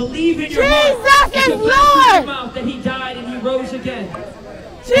 Believe in your Jesus heart. is Lord. In your mouth that He died and He rose again.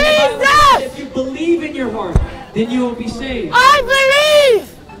 Jesus. If you believe in your heart, then you will be saved. I believe.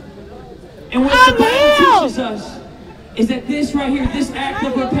 And what the Bible teaches us is that this right here, this act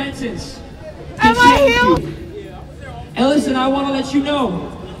of repentance, can change you. And listen, I want to let you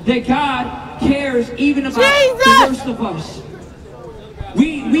know that God cares even about the worst of us.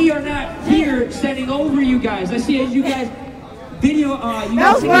 We are not here standing over you guys. I see as you guys video, you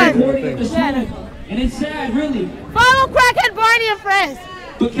guys are recording it this morning, and it's sad, really. Follow Crackhead Barney and Friends.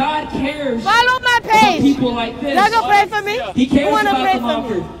 But God cares Follow my page. about people like this. Y'all gonna pray for me? He cares wanna about pray the for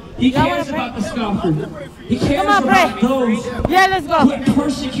mocker. me? He Y'all cares wanna about the scoffer. He cares Come on, about pray. those Yeah, let's go. who have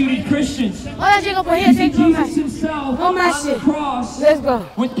persecuted Christians. Hold on, Jacob, put here, take my Jesus himself Oh, my on the shit. cross. Let's go.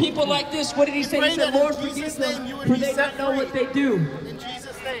 With people like this, what did he say? He said, Lord, forgive them, for they don't know what they do.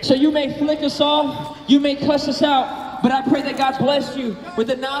 So you may flick us off, you may cuss us out, but I pray that God bless you with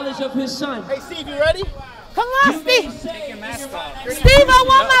the knowledge of his son. Hey, Steve, you ready? Come on, Steve. Steve, I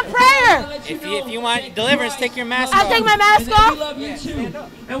want my prayer. If you want deliverance, take your mask I'll off. take my mask We off. love you too.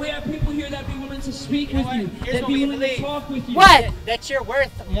 And we have people here that be willing to speak with you, that be willing to talk with you. What? That you're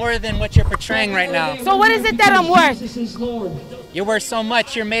worth more than what you're portraying right now. So what is it that I'm worth? Jesus is Lord. You're worth so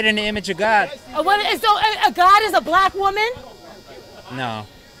much. You're made in the image of God. God is a black woman? No.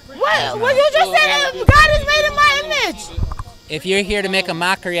 What? Well, you just said God is made in my image. If you're here to make a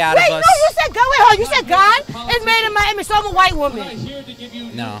mockery out Wait, of no, us, you said God. Wait, hold on. You said God is made in my image, so I'm a white woman.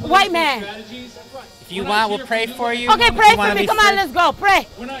 no. White man. If you want, we'll pray for you. Okay, If pray you for wanna me. be Come on, free. let's go. Pray.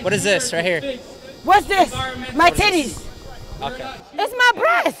 What is this right here? What's this? My titties. Okay. It's my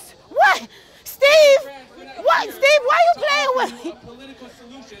breast. What? Steve? What? Steve, why you playing with me?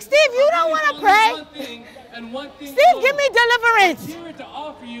 Steve, you don't want to pray? Steve, give me deliverance.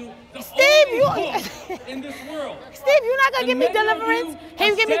 Steve, you... Steve, you're not going to give me deliverance? Can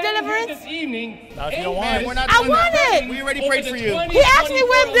you give me deliverance? Now, if you don't want it, we're not I doing want that. it. We already prayed for you. He asked me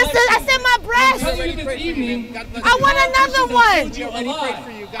where this is. I said my breast. I want another one.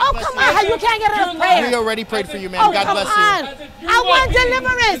 Oh, come on. How you can't get enough prayer? We already prayed for you, man. Oh, God come bless on. you. I want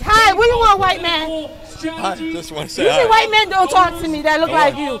deliverance. Hi, what do you want, white man? I just want to say Usually hi. white men don't talk to me that look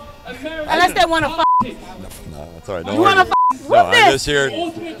like you. Unless they want to fuck. No, that's all right. Don't You worry. want to fuck? No, What's I'm this? just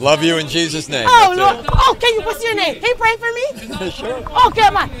here. Love you in Jesus' name. Oh, That's Lord. it. Oh, can you, what's your name? Can you pray for me? Sure. Oh,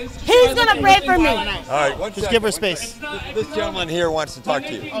 come on. He's going to pray for me. All right, Just give her space. This gentleman here wants to talk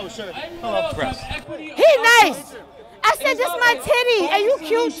to you. Oh, sure. He nice. I said, this my titty. And you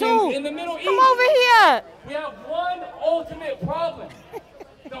cute, too. Come over here. We have one ultimate problem.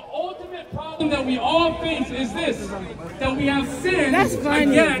 The ultimate problem that we all face is this, that we have sinned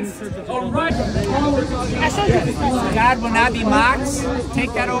against a right. God will not be mocked.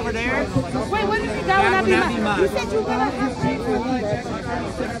 Take that over there. Wait, what did you God will not be mocked? You said you were going to have faith for me.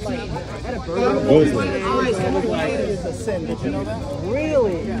 It's a sin. Did you know that?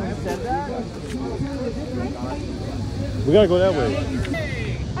 Really? We gotta go that way.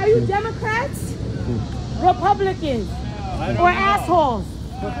 Are you Democrats? Republicans? Or assholes?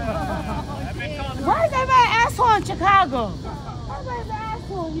 Why is everybody an asshole in Chicago? Everybody's an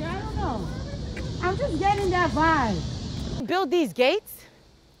asshole here. I don't know. I'm just getting that vibe. Build these gates.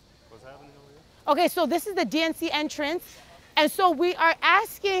 What's happening over here? Okay, so this is the DNC entrance. And so we are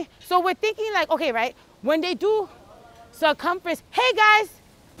asking, so we're thinking like, okay, right? When they do circumference, hey guys.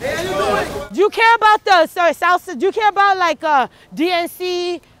 Hey, how you doing? Do you care about the, South, do you care about like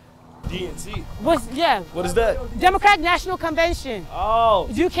DNC? DNC? Yeah. What is that? Democratic National Convention. Oh.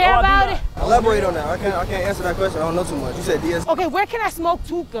 Do you care about it? Elaborate on that. I can't answer that question. I don't know too much. You said DNC. Okay, where can I smoke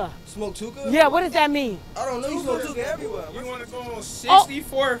hookah? Smoke hookah? Yeah, what does that mean? I don't know. You smoke hookah everywhere. You want to go on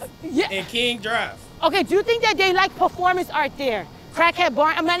 64th and King Drive. Okay, do you think that they like performance art there? Crackhead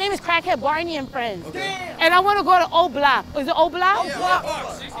Barney. My name is Crackhead Barney and Friends. Okay. And I want to go to O Block. Is it O Block? Yeah,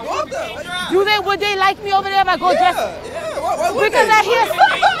 Would they like me over there if I go dress? Yeah, why would Because they? I hear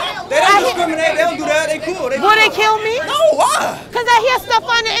They don't discriminate. They don't do that. They cool. Will they kill me? No, why? Because I hear stuff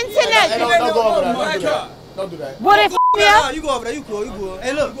on the internet. Don't go over that. Don't do that. Will they f me up? You go over there. You cool. You cool.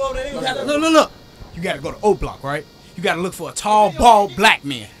 Hey, look. You go over there. Look. You gotta go to O Block, right? You gotta look for a tall, bald black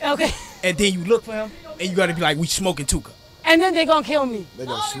man. Okay. And then you look for him, and you gotta be like, we smoking hookah. And then they gonna kill me. They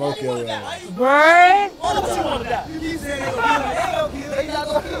gonna smoke your ass. Bird.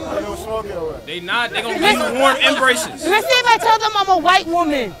 They not. They gonna give you warm embraces. Let's see if I tell them I'm a white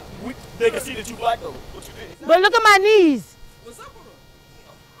woman. They can see that you black though. What you did? But look at my knees.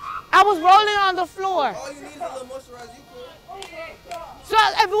 I was rolling on the floor. All you need is a little moisturizer. You cool. So,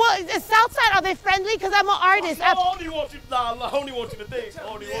 is Southside, are they friendly? Because I'm an artist. I only want you to think. I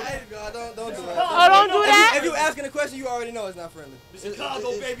only want you. Don't do that. Oh, don't do that? If you asking a question, you already know it's not friendly.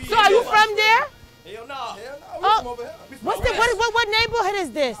 Chicago, baby. So, are you from there? Hell no. Oh, what neighborhood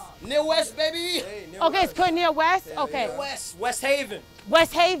is this? Near West, baby. Okay, it's called near West? Okay. West Haven.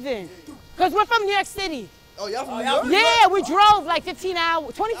 West Haven. Because we're from New York City. Oh, y'all from New York? Yeah, we drove like 15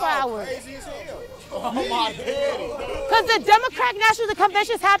 hours, 24 hours. Crazy as hell. Oh my God. Because the Democratic National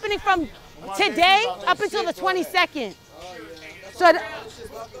Convention is happening from today up until the 22nd. So,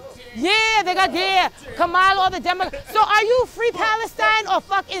 yeah, they got there. Kamala, all the Democrats. So are you free Palestine or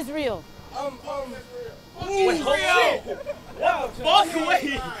fuck Israel? Wait, fuck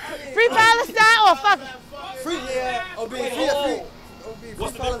away. Free Palestine or fuck? Free, yeah. Or be free.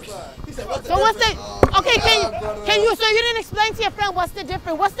 What's the difference? So what's the? Okay, can you? So you didn't explain to your friend what's the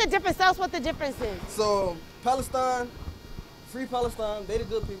difference? What's the difference? Tell us what the difference is. So Palestine, free Palestine. They the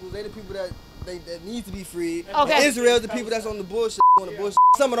good people. They the people that need to be free. Okay. Israel, the people that's on the bullshit. On the bullshit.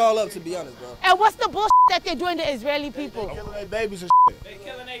 Sum it all up, to be honest, bro. And what's the bullshit that they're doing to Israeli people? Killing their babies and shit. They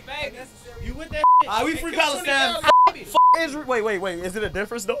killing their babies. You with that? We free Palestine. Israel. Wait. Is it a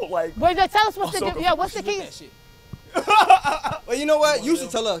difference though? Like. Wait, tell us what's the difference. Yeah, what's the key? Well, you know what? You should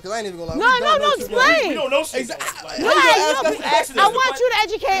tell us, because I ain't even gonna lie. No, explain. We don't know shit. Exactly. No, I want you to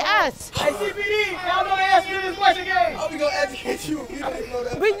educate us. Hey, CPD, y'all gonna ask you this question again. How we gonna educate you? You don't even know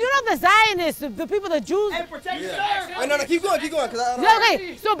that. But you know the Zionists, the people, the Jews. Hey, protect yourself. Wait, no, keep going, because I don't know.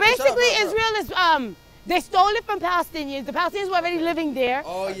 Okay, so basically Israel is, they stole it from Palestinians. The Palestinians were already living there.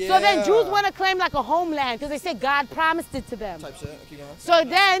 Oh, yeah. So then Jews want to claim like a homeland because they say God promised it to them. Type shit. Keep going. So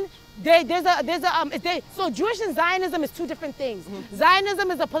then so Jewish and Zionism is two different things.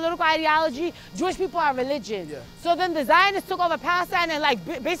 Zionism is a political ideology. Jewish people are religion. Yeah. So then the Zionists took over Palestine and like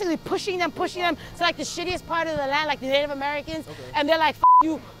basically pushing them to like the shittiest part of the land, like the Native Americans. Okay. And they're like, F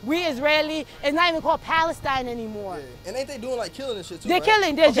you, we Israeli. It's not even called Palestine anymore. Yeah. And ain't they doing like killing and shit too? They're right?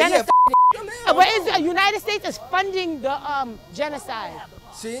 killing. They're genocide. Yeah, the United States is funding the genocide.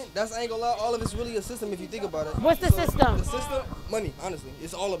 See, I ain't gonna lie, all of it's really a system if you think about it. What's the system? The system? Money, honestly.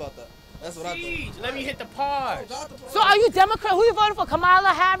 It's all about that. That's what I think. Let me hit the pause. So are you Democrat? Who you voting for, Kamala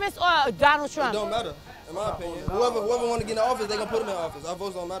Harris or Donald Trump? It don't matter, in my opinion. Whoever want to get in office, they gonna put him in office. Our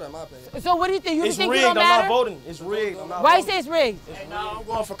votes don't matter, in my opinion. So what do you think? It's think rigged. it don't matter? I'm not voting. It's rigged. Why you say it's rigged? Hey, nah, I'm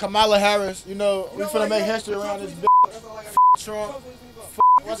going for Kamala Harris. You know, we finna make history around this bitch. Trump.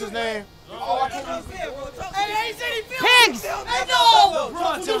 What's his name? Pigs!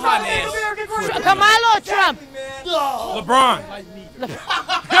 Kamala or Trump? LeBron.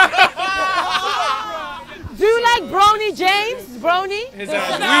 Do you like Brony James? Brony? His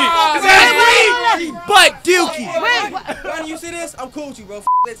ass weak. Butt dookie. Wait, Brony, you see this? I'm cool with you, bro.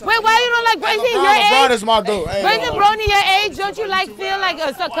 Wait, why you don't like Brony? Is he your age? LeBron is my dude. Isn't Brony your age? Don't you feel like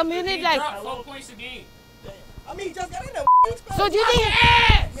a community like? 4 points a game. I mean, he just got in there. So do you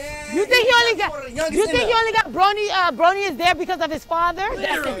think he only got Brony? Brony is there because of his father.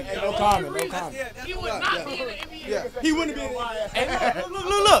 No comment. He would not be in the NBA. Yeah, he wouldn't be in the NBA.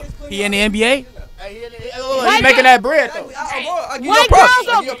 Look. He in the NBA? He's making that bread though. I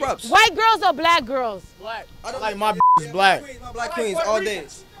give you props. White girls or black girls? Black. I like my is black. My black queens all day.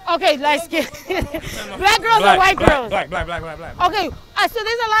 Okay, light skin. Black girls or white girls? Black. Okay, so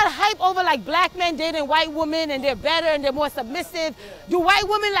there's a lot of hype over like black men dating white women and they're better and they're more submissive. Do white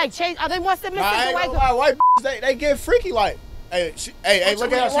women like change? Are they more submissive than white girls? White they get freaky like. Hey,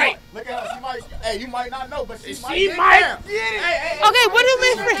 look at her. Right. Look at her. She might. Hey, you might not know, but she might. Okay, what do you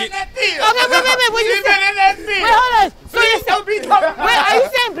mean freaky? Okay, wait. What you been in that field. Wait, hold on. So Please don't be talking. Wait, are you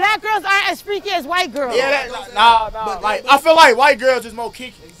saying black girls aren't as freaky as white girls? Yeah, nah. Like I feel like white girls is more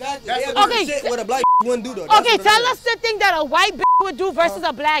kinky. Exactly. Okay. Shit what a black wouldn't do though. Okay, tell us the thing that a white bitch would do versus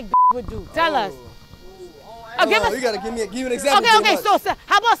a black bitch would do. Tell us. Give us. You gotta give me an example. Okay. So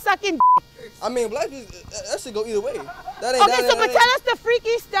how about sucking? I mean, black people, that should go either way. But tell us the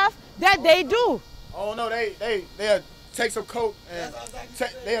freaky stuff that they do. Oh no, they'll take some coke and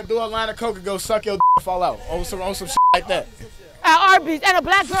they'll do a line of coke and go suck your fall out on some shit like that. At Arby's, and a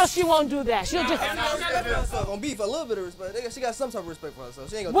black girl, she won't do that. She'll just on beef a little bit of respect. She got some type of respect for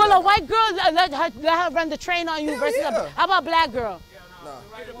herself. She ain't gonna. Well, a white girl let her run the train on you versus how about a black girl? No,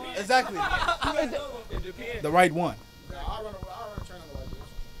 exactly. The right one.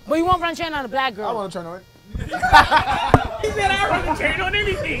 But you won't run train on a black girl. I want to turn on it. He said I run the train on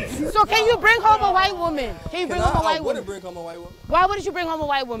anything. So can you bring home a white woman? Can you bring home a white woman? I wouldn't bring home a white woman. Why wouldn't you bring home a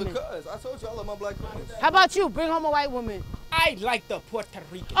white woman? Because I told you I love my black queens. How about you? Bring home a white woman. I like the Puerto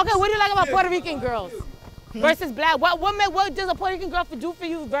Rican. Okay, what do you like about Puerto Rican girls versus black? What does a Puerto Rican girl do for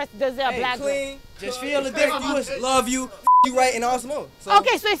you versus does a black clean, girl? Just feel the difference. Love you, you right, and all smoke. So,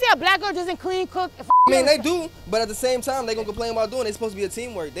 okay, so you say a black girl doesn't clean, cook. I mean, they do, but at the same time, they gonna complain about doing it. It's supposed to be a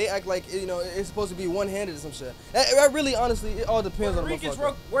teamwork. They act like, it's supposed to be one-handed or some shit. That really, honestly, it all depends on the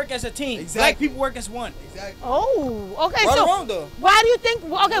motherfucker. work as a team. Exactly. Black people work as one. Exactly. Oh, okay. Right so or wrong, though? Why do you think?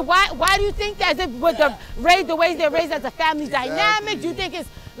 Okay, why do you think that with the ways they're raised as a family dynamic? Do you think it's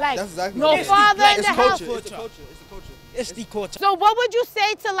like no father in the house? It's the culture. It's the culture. So what would you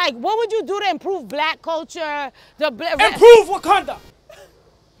say to what would you do to improve black culture? Improve Wakanda.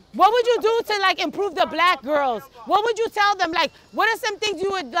 What would you do to improve the black girls? What would you tell them? What are some things you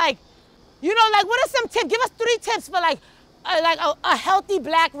would what are some tips? Give us 3 tips for a healthy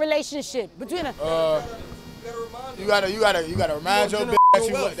black relationship between a You gotta remind your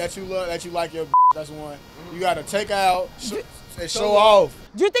bitch that you like your bitch. That's one. You gotta take out and show off.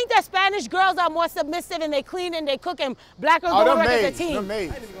 Do you think that Spanish girls are more submissive and they clean and they cook and black girls don't work as a team? They're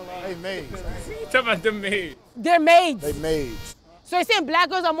maids. They maids. Talk about the maids. They're maids. They maids. So you're saying black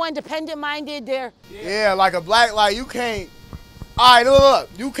girls are more independent minded? Yeah, like a black, like you can't. All right, look,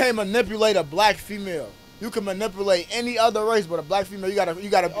 you can't manipulate a black female. You can manipulate any other race, but a black female, you gotta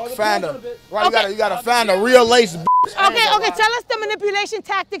find a right. You gotta find a real lace. Okay, tell us the manipulation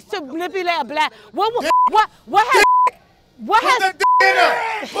tactics to manipulate a black. What has? What has? Put the dick in her.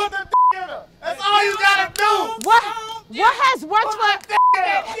 Put the dick in her. That's all you gotta do. What has worked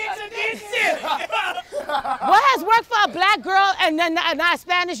What has worked for a black girl and then not a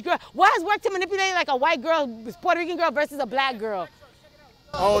Spanish girl? What has worked to manipulate like a white girl, Puerto Rican girl versus a black girl?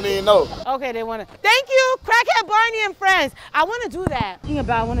 I don't even know. Okay, they wanna. Thank you, Crackhead Barney and Friends. I wanna do that.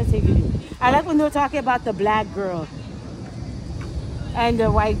 I wanna take video. I like when they were talking about the black girl and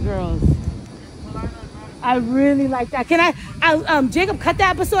the white girls. I really like that. Can I Jacob, cut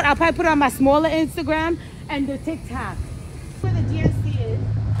that episode? I'll probably put it on my smaller Instagram and the TikTok. Where the DNC is.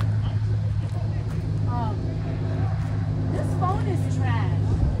 This phone is trash.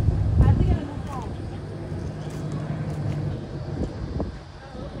 I have to get a new phone.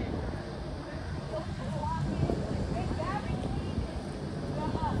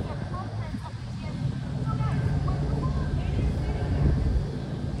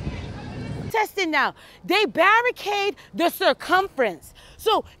 Testing now. They barricade the circumference.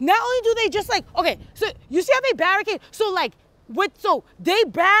 So not only do they just like, okay, so you see how they barricade? So like, they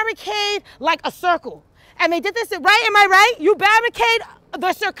barricade like a circle. And they did this, right? Am I right? You barricade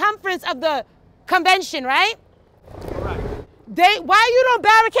the circumference of the convention, right? Correct. Why you don't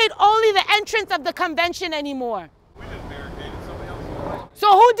barricade only the entrance of the convention anymore? We just barricaded somebody else.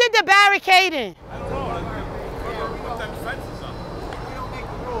 So who did the barricading? I don't know. Put them fences up. We don't make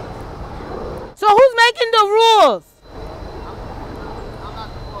the rules. So who's making the rules? I'm not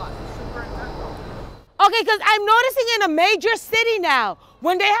the boss. Superintendent. Okay, because I'm noticing in a major city now,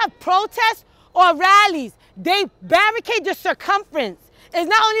 when they have protests or rallies, they barricade the circumference. It's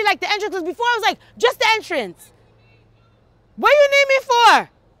not only like the entrance, because before it was like, just the entrance. What do you need me for?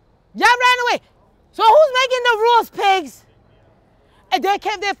 Y'all ran away. So who's making the rules, pigs? And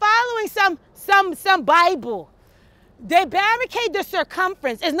they're following some Bible. They barricade the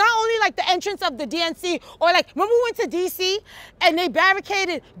circumference. It's not only like the entrance of the DNC or like, remember we went to DC and they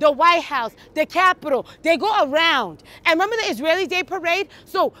barricaded the White House, the Capitol. They go around. And remember the Israeli Day Parade?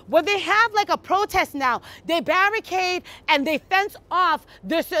 So when they have like a protest now, they barricade and they fence off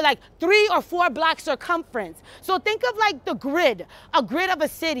this like 3 or 4 block circumference. So think of like a grid of a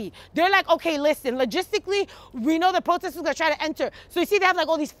city. They're like, okay, listen, logistically, we know the protesters are gonna try to enter. So you see they have like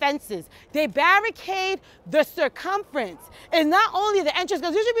all these fences. They barricade the circumference. It's not only the entrance,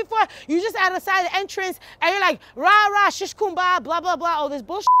 because usually before you just out outside the entrance and you're like rah rah shish kumbah blah blah blah all this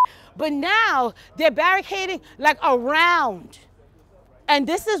bullshit. But now they're barricading like around, and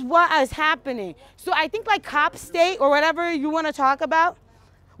this is what is happening. So I think like cop state or whatever you want to talk about.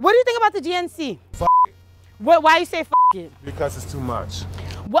 What do you think about the DNC? F it. Why you say f it? Because it's too much.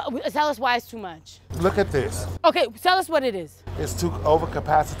 Tell us why it's too much. Look at this. Okay, tell us what it is. It's too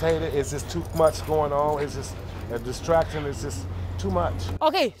overcapacitated. It's just too much going on. It's just a distraction. Is just too much.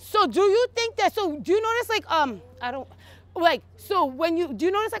 Okay, so do you think that? So do you notice like so when do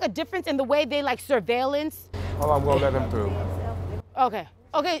you notice like a difference in the way they like surveillance? Hold on, I'm gonna let them through.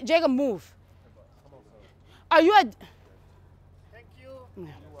 Okay, Jacob, move. Are you a? Thank you.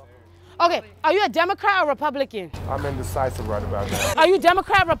 Okay, are you a Democrat or Republican? I'm indecisive right about now. Are you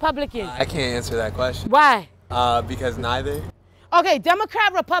Democrat or Republican? I can't answer that question. Why? Because neither. Okay,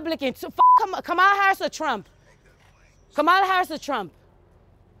 Democrat, Republican. So Kamala Harris or Trump? Kamala Harris or Trump?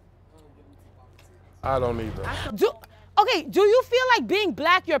 I don't either. Do you feel like being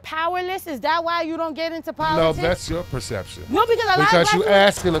black, you're powerless? Is that why you don't get into politics? No, that's your perception. No, because you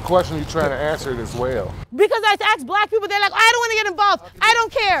asking the question, you're trying to answer it as well. Because I ask black people, they're like, I don't want to get involved. I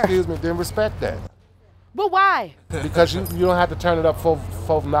don't care. Excuse me, then respect that. But why? Because you don't have to turn it up 4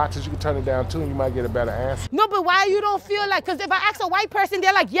 notches. You can turn it down 2 and you might get a better answer. No, but why you don't feel like, because if I ask a white person,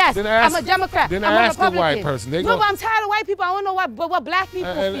 they're like, yes, I'm a Democrat, then I'm ask a Republican. the white person. No, but I'm tired of white people. I don't know what black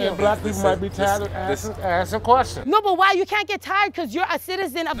people feel. And black people might be tired of asking questions. No, but why? You can't get tired because you're a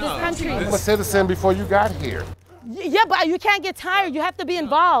citizen of this country. I'm a citizen before you got here. Yeah, but you can't get tired. You have to be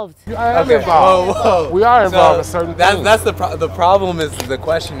involved. I am involved. Whoa. We are involved in So certain things. that's the problem is the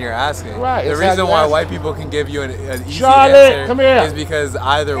question you're asking. Right. The it's reason why asking. white people can give you an easy Charlotte, answer come here. is because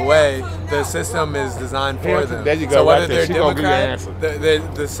either way, the system is designed for Here, them. there you go, So whether right there. they're She gonna give you an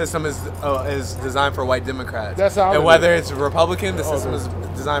Democrat, the system is designed for white Democrats. That's all And it whether is. it's Republican, the system is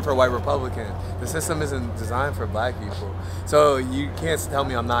designed for white Republican. The system isn't designed for black people. So you can't tell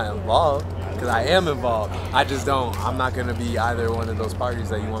me I'm not involved, because I am involved. I just don't. I'm not going to be either one of those parties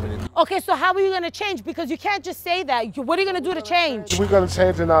that you want me to be. Okay, so how are you going to change? Because you can't just say that. What are you going to do to change? We're going to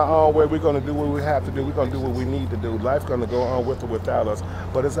change in our own way. We're going to do what we have to do. We're going to do what we need to do. Life's going to go on with or without us.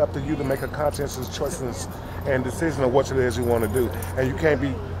 But it's up to you to make a conscientious choice and decision of what it is you want to do. And you can't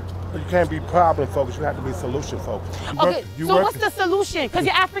be problem focused. You have to be solution focused. Okay, so what's the solution? Because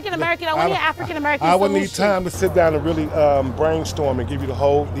you're African American. I want your African American I solution. would need time to sit down and really brainstorm and give you the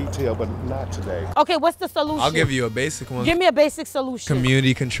whole detail, but not today. Okay, what's the solution? I'll give you a basic one. Give me a basic solution.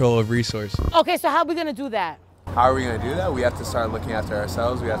 Community control of resources. Okay, so how are we going to do that? How are we going to do that? We have to start looking after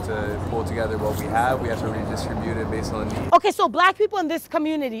ourselves. We have to pull together what we have. We have to redistribute it based on need. Okay, so black people in this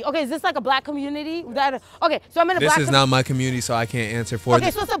community. Okay, is this like a black community? Okay, so I'm in a black This is not my community, so I can't answer for Okay,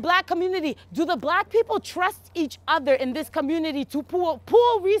 so it's a black community. Do the black people trust each other in this community to pool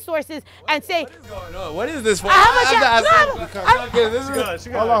resources and say, What is this for? Hold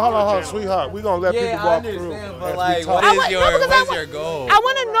on, sweetheart. We're going to let people walk through. But like, what is your goal? I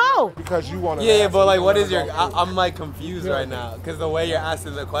want to know. Because you want to. Yeah, but like, what is your? I'm like confused right now because the way you're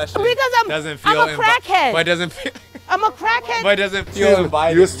asking the question doesn't feel. I'm a crackhead. But it doesn't feel. I'm a crackhead. But it doesn't feel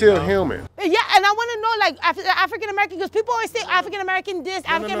inviting. You're still human. Yeah, and I want to know, like, African American, because people always say African American this,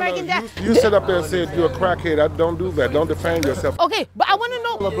 African American that. You sit up there and said you're a crackhead. Don't do that. Don't defend yourself. Okay, but I want to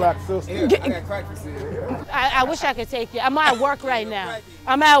know. A black sister. I wish I could take it. I'm at work right now.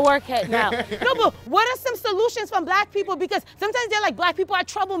 I'm at work now. No, but what are some solutions from black people? Because sometimes they're like, black people are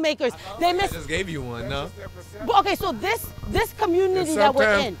troublemakers. They miss. I just gave you one, no? But okay, so this community that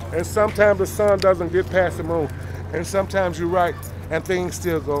we're in. And sometimes the sun doesn't get past the moon. And sometimes you're right, and things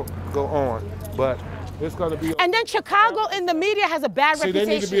still go on. But it's going to be. And then Chicago in the media has a bad reputation.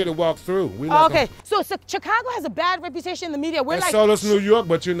 They need to be able to walk through. Okay, so Chicago has a bad reputation in the media. We're and like. So does New York,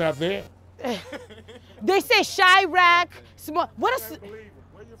 but you're not there. They say Chirac. What is? Where you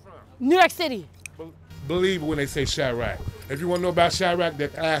from? New York City. Believe when they say Chirac. If you want to know about Chirac, then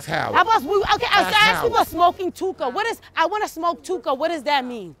ask Howard. How about okay? I asked people smoking tuka. I want to smoke tuka. What does that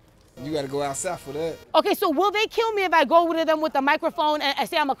mean? You got to go outside for that. Okay, so will they kill me if I go to them with a microphone and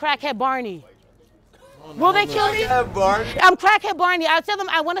say I'm a Crackhead Barney? Will they kill me? I'm Crackhead Barney. I'll tell them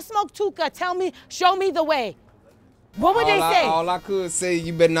I want to smoke tuka. Tell me, show me the way. What would they say? All I could say,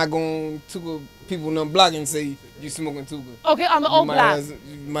 you better not go on tuka people on the block and say you smoking tuka. Okay, on the old block.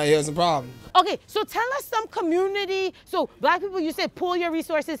 You might have some problems. Okay, so tell us some community. So black people, you said pool your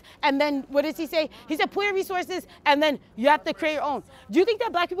resources, and then what does he say? He said pool your resources, and then you have to create your own. Do you think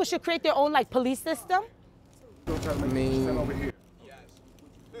that black people should create their own like police system? I mean,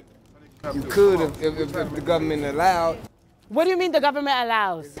 you could if the government allowed. What do you mean the government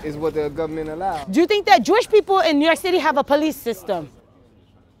allows? Is what the government allows. Do you think that Jewish people in New York City have a police system?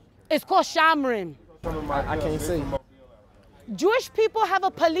 It's called Shamrim. I can't say. Jewish people have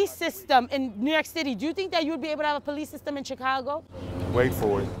a police system in New York City. Do you think that you would be able to have a police system in Chicago? Wait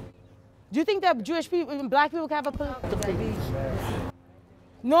for it. Do you think that Jewish people and black people can have a police?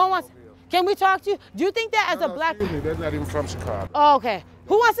 No one wants. Can we talk to you? Do you think that as a black? Excuse me, they're not even from Chicago. Oh, okay.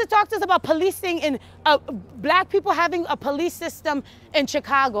 Who wants to talk to us about policing and black people having a police system in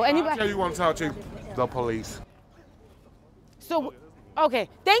Chicago? Anybody? I'll tell you want to talk to the police. So, okay.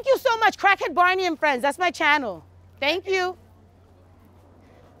 Thank you so much, Crackhead Barney and Friends. That's my channel. Thank you.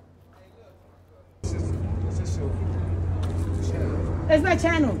 That's my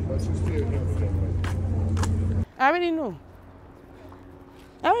channel. I already knew.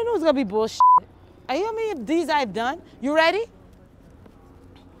 I already knew it was gonna be bullshit. Are you how many of these I've done? You ready?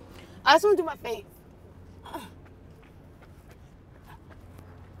 I just want to do my face.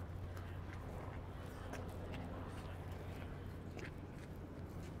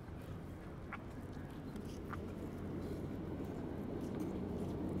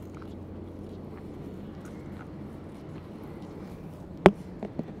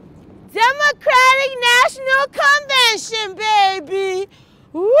 Democratic National Convention, baby!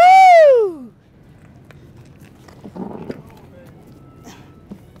 Woo!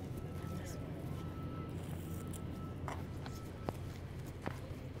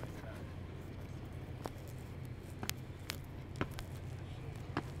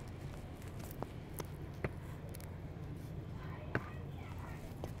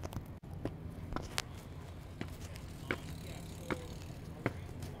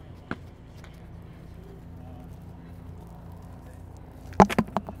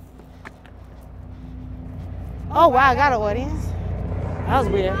 Oh wow, I got an audience. That was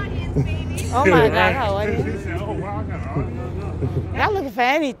weird. Oh my God, I got an audience. Y'all looking for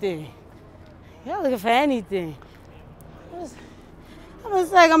anything. Y'all looking for anything. I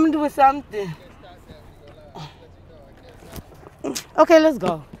was like, I'm doing something. Okay, let's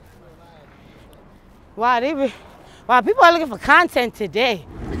go. Wow, people are looking for content today.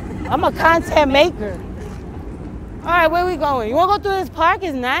 I'm a content maker. All right, where we going? You wanna go through this park?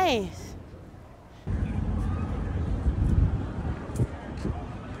 It's nice.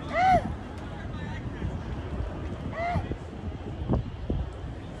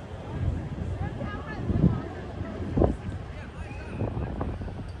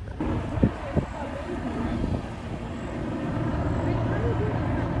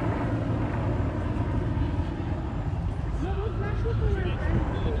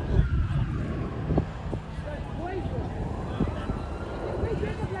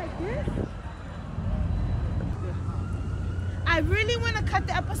 I really want to cut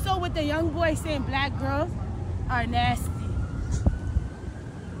the episode with the young boy saying black girls are nasty.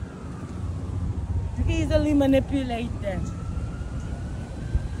 You can easily manipulate them.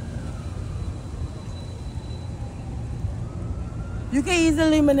 You can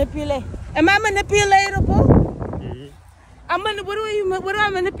easily manipulate. Am I manipulatable? What do I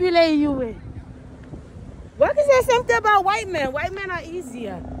manipulate you with? What can say something about white men? White men are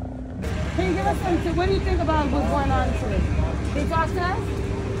easier. Can you give us some? What do you think about what's going on today? Can you talk to us?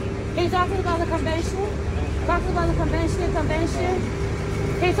 Can you talk to us about the convention? Talk to us about the convention.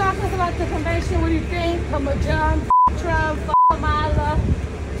 Can you talk to us about the convention? What do you think? Trump, Kamala,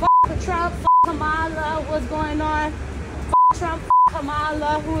 Trump, Kamala, what's going on? Trump,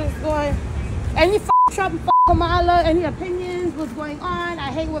 Kamala, who is going? Any Trump, Kamala, any opinions? What's going on?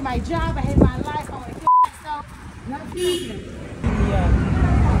 I hate with my job. I hate my life. I want to kill myself. Nothing. Yeah.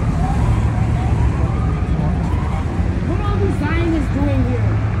 Zion is doing here?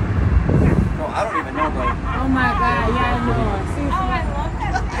 No, I don't even know, bro. Oh my God, yeah, I know. See, I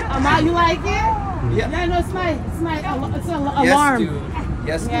love that. You like it? Yeah. Yeah, no, it's an alarm.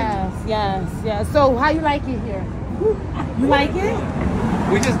 Yes, dude. Yes. So how you like it here? You like it?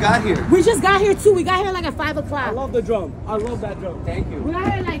 We just got here. We just got here too. We got here like at 5 o'clock. I love the drum. I love that drum. Thank you. We got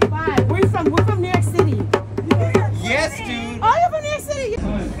here at like 5. Where you from? We're from New York City. Yes, dude. Oh, you're from New York City?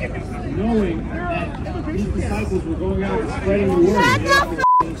 Knowing that these disciples were going out and spreading the word. Shut the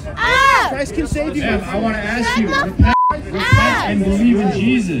up! Christ can save you. I want to ask you, repent and believe in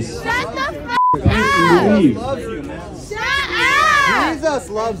Jesus. Shut the Repent and believe. Shut up! Jesus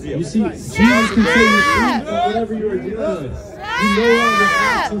loves you. You see, Jesus can set you free from whatever you are dealing with. You no longer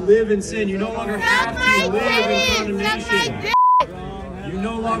have to live in sin. You no longer have to live in condemnation. You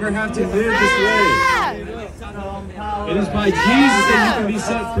no longer have to live this way. It is by Jesus that you can be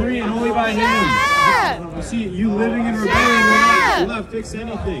set free, and only by Him. You see, you living in rebellion will not fix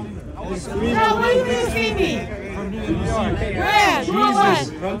anything. No, where do you see me? Where?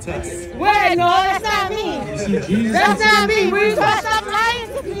 Jesus protest. Where? No, that's not me. You see, Jesus. That's not me. Where you supposed to stop lying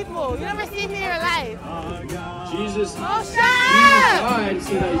to people? You never see me in your life. Jesus. Oh, shut up! Died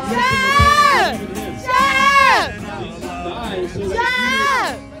so that you can Shut up! Shut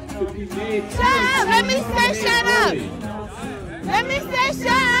up! Shut up! Let me say shut up! Let me say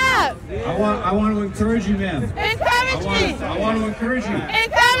shut up! I want to encourage you, ma'am. Encourage me! I want to encourage you.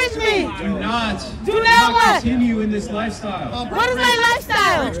 Encourage me! Do not what? continue in this lifestyle. What is my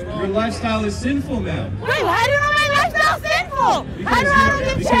lifestyle? Your lifestyle is sinful, ma'am. Wait, how do you know my lifestyle is sinful? How do I don't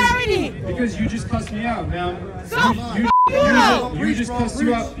give charity? Because you just cussed me out, ma'am. So, you just cussed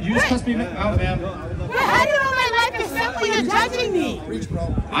you out. You just cussed me out, ma'am. Wait, how do you know my life is simple? You're judging me.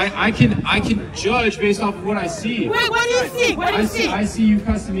 I can judge based off of what I see. Wait, what do you see? What do you see? I see you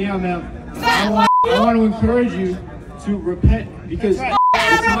cussing me out, ma'am. I want to encourage you to repent because the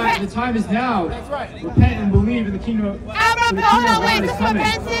time is now. Repent and believe in the kingdom of God is coming.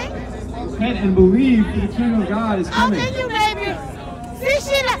 Repent and believe for the kingdom of God is coming. I'll tell you, baby. See,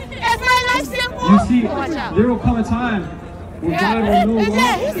 is my life simple? You see, there will come a time where God will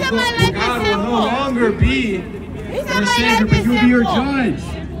no longer be your Savior, but He'll be your judge.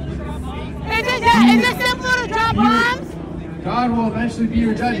 Is it simple to drop bombs? God will eventually be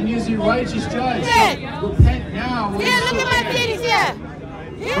your judge, and He is your righteous judge. Repent now. Yeah, look at my titties, yeah.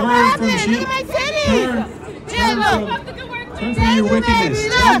 Yeah, what happened? Look at my titties. Turn from your wickedness.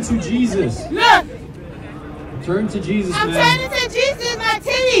 Turn to Jesus. Look. Turn to Jesus, I'm ma'am. turning to Jesus, my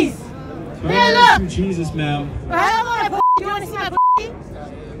titties. Turn to Jesus, ma'am. I don't want to. You want to see my pussy?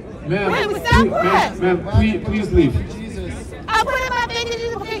 Ma'am, please leave. I'll put it in my face.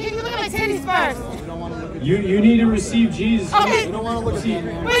 Okay, can you look at my titties first? You need to receive Jesus. Okay. You don't want to look at me.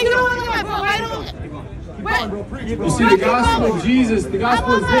 Wait, you don't want to look at my phone. I don't. You see, the gospel of Jesus, the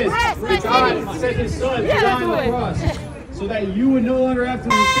gospel is this, that God sent his son to die on the cross so that you would no longer have to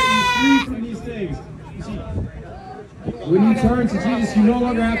set you free from these things. You see, when you turn to Jesus, you no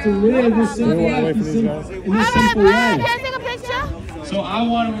longer have to live this sinful life in this sinful way. So I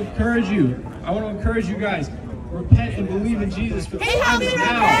want to encourage you. I want to encourage you guys. Repent and believe in Jesus. For the time is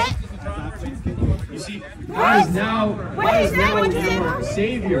now. You see, God is now your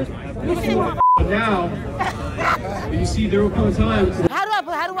Savior. But now, you see, there will come a time. How do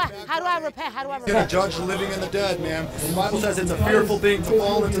I repent? How do I repent? You're going to judge the living and the dead, man. The Bible says it's a fearful thing to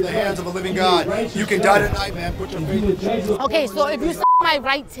fall into the hands of a living God. You can die tonight, man. Put your faith in Jesus. Okay, so if you my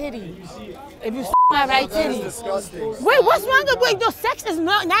right titty, my right titty. Disgusting. Wait, what's wrong with no? Sex is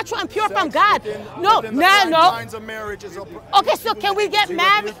not natural and pure from God. No. Okay, so can we get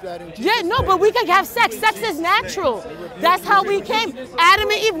married? Yeah, no, but we can have sex. Sex is natural. That's how we came. Adam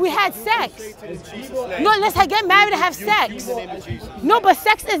and Eve, we had sex. No, let's get married and have sex. No, but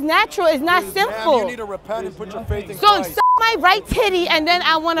sex is natural. It's not sinful. You need to repent and put your faith in So Christ. suck my right titty and then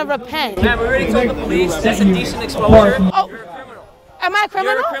I want to repent. Man, we already told the police that's a decent exposure. Oh. Am I a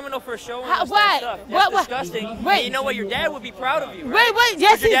criminal? You're a criminal for showing us that stuff. That's disgusting. Wait. And you know what? Your dad would be proud of you, right? Wait.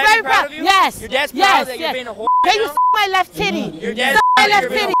 Yes, he's very proud of you? Yes. Your dad's proud that you're being a whore. Can you suck my left titty? Your dad's suck my proud left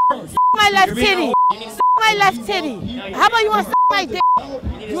that you're titty. being a whore. Suck my left titty. Suck my left titty. How about you want to suck my dick?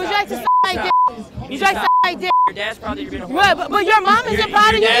 Would you like to suck my dick? Would you like to suck my dick? Your dad's proud that you're being a whore. Right, but your mom isn't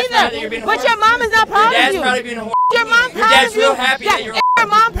proud of you either. But your mom is not proud of you. Your dad's proud of being a whore. Your mom proud of you. Your dad's real happy that you're. Is your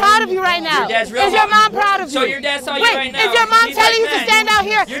mom proud of you right now? Is your mom proud of you? So your dad saw you right now. Is your mom telling you to stand out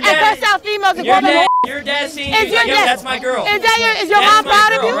here and curse out females and call them? Your dad seeing you like, yo, that's my girl. Is your mom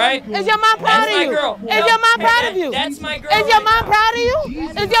proud of you? Right? Is your mom proud of you? Is your mom proud of you? That's my girl. Is your mom proud of you?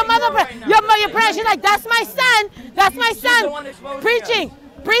 Is your mother proud? Your parents, she's like, that's my son. That's my son. Preaching.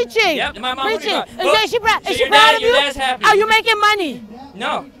 Yep, my mom Preaching. Is she proud of you? Your dad's happy. Are you making money?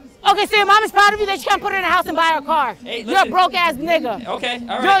 No. Okay, so your mom is proud of you that she can't put her in a house and buy her a car. Hey, you're a broke ass nigga. Okay,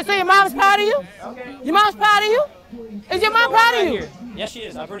 all right. So your mom's proud of you? Okay. Your mom's proud of you? Is your mom proud of you? Yes, she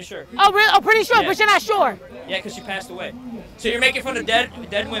is. I'm pretty sure. Oh, really? Oh, pretty sure, Yeah. but you're not sure. Yeah, because she passed away. So you're making fun of dead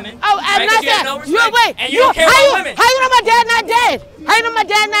women. Oh, I'm not dead. No Wait. And you don't care about women. How you know my dad not dead? How you know my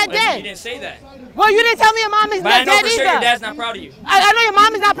dad not dead? You didn't say that. Well, you didn't tell me your mom is But not I know dead for sure either. your dad's not proud of you. I know your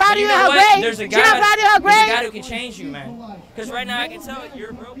mom is not proud of you in her grave. There's a She's not proud of her grave. There's a guy who can change you, man. Because right now I can tell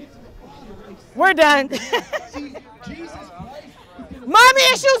you're broke. We're done. Mommy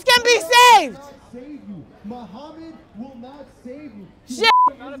issues can be saved. Muhammad will not save you. Shit.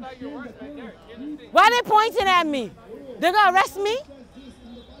 Why are they pointing at me? They're gonna arrest me?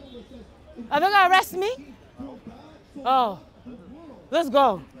 Are they gonna arrest me? Oh, let's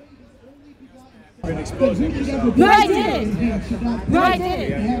go. No, I didn't. No, I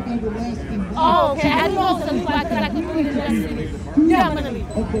didn't. Oh, okay. I didn't know something like that. I could do it. Yeah, I'm gonna leave.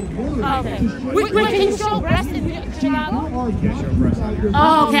 Oh, okay. Wait, can you show breast in Chicago?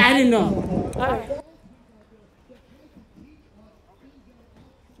 Oh, okay. I didn't know. All right.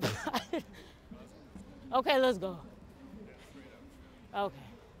 Okay, let's go. Okay.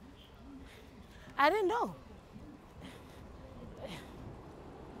 I didn't know.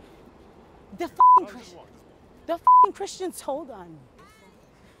 The fucking Christians told on me.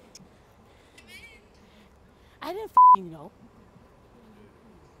 I didn't fucking know.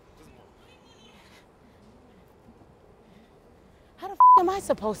 How the fuck am I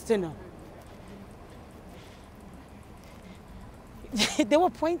supposed to know? They were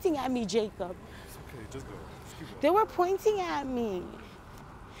pointing at me, Jacob. It's okay, just go. Just keep going. They were pointing at me.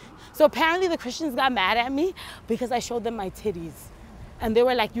 So apparently the Christians got mad at me because I showed them my titties. And they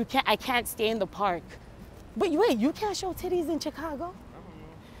were like, I can't stay in the park. But wait, you can't show titties in Chicago?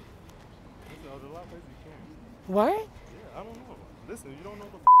 There's a lot of places you can. Word? Yeah, I don't know. Listen, you don't know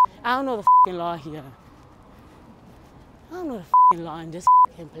the I don't know the fucking law here. I don't know the fucking law in this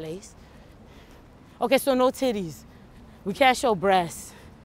fucking place. Okay, so no titties. We can't show breasts.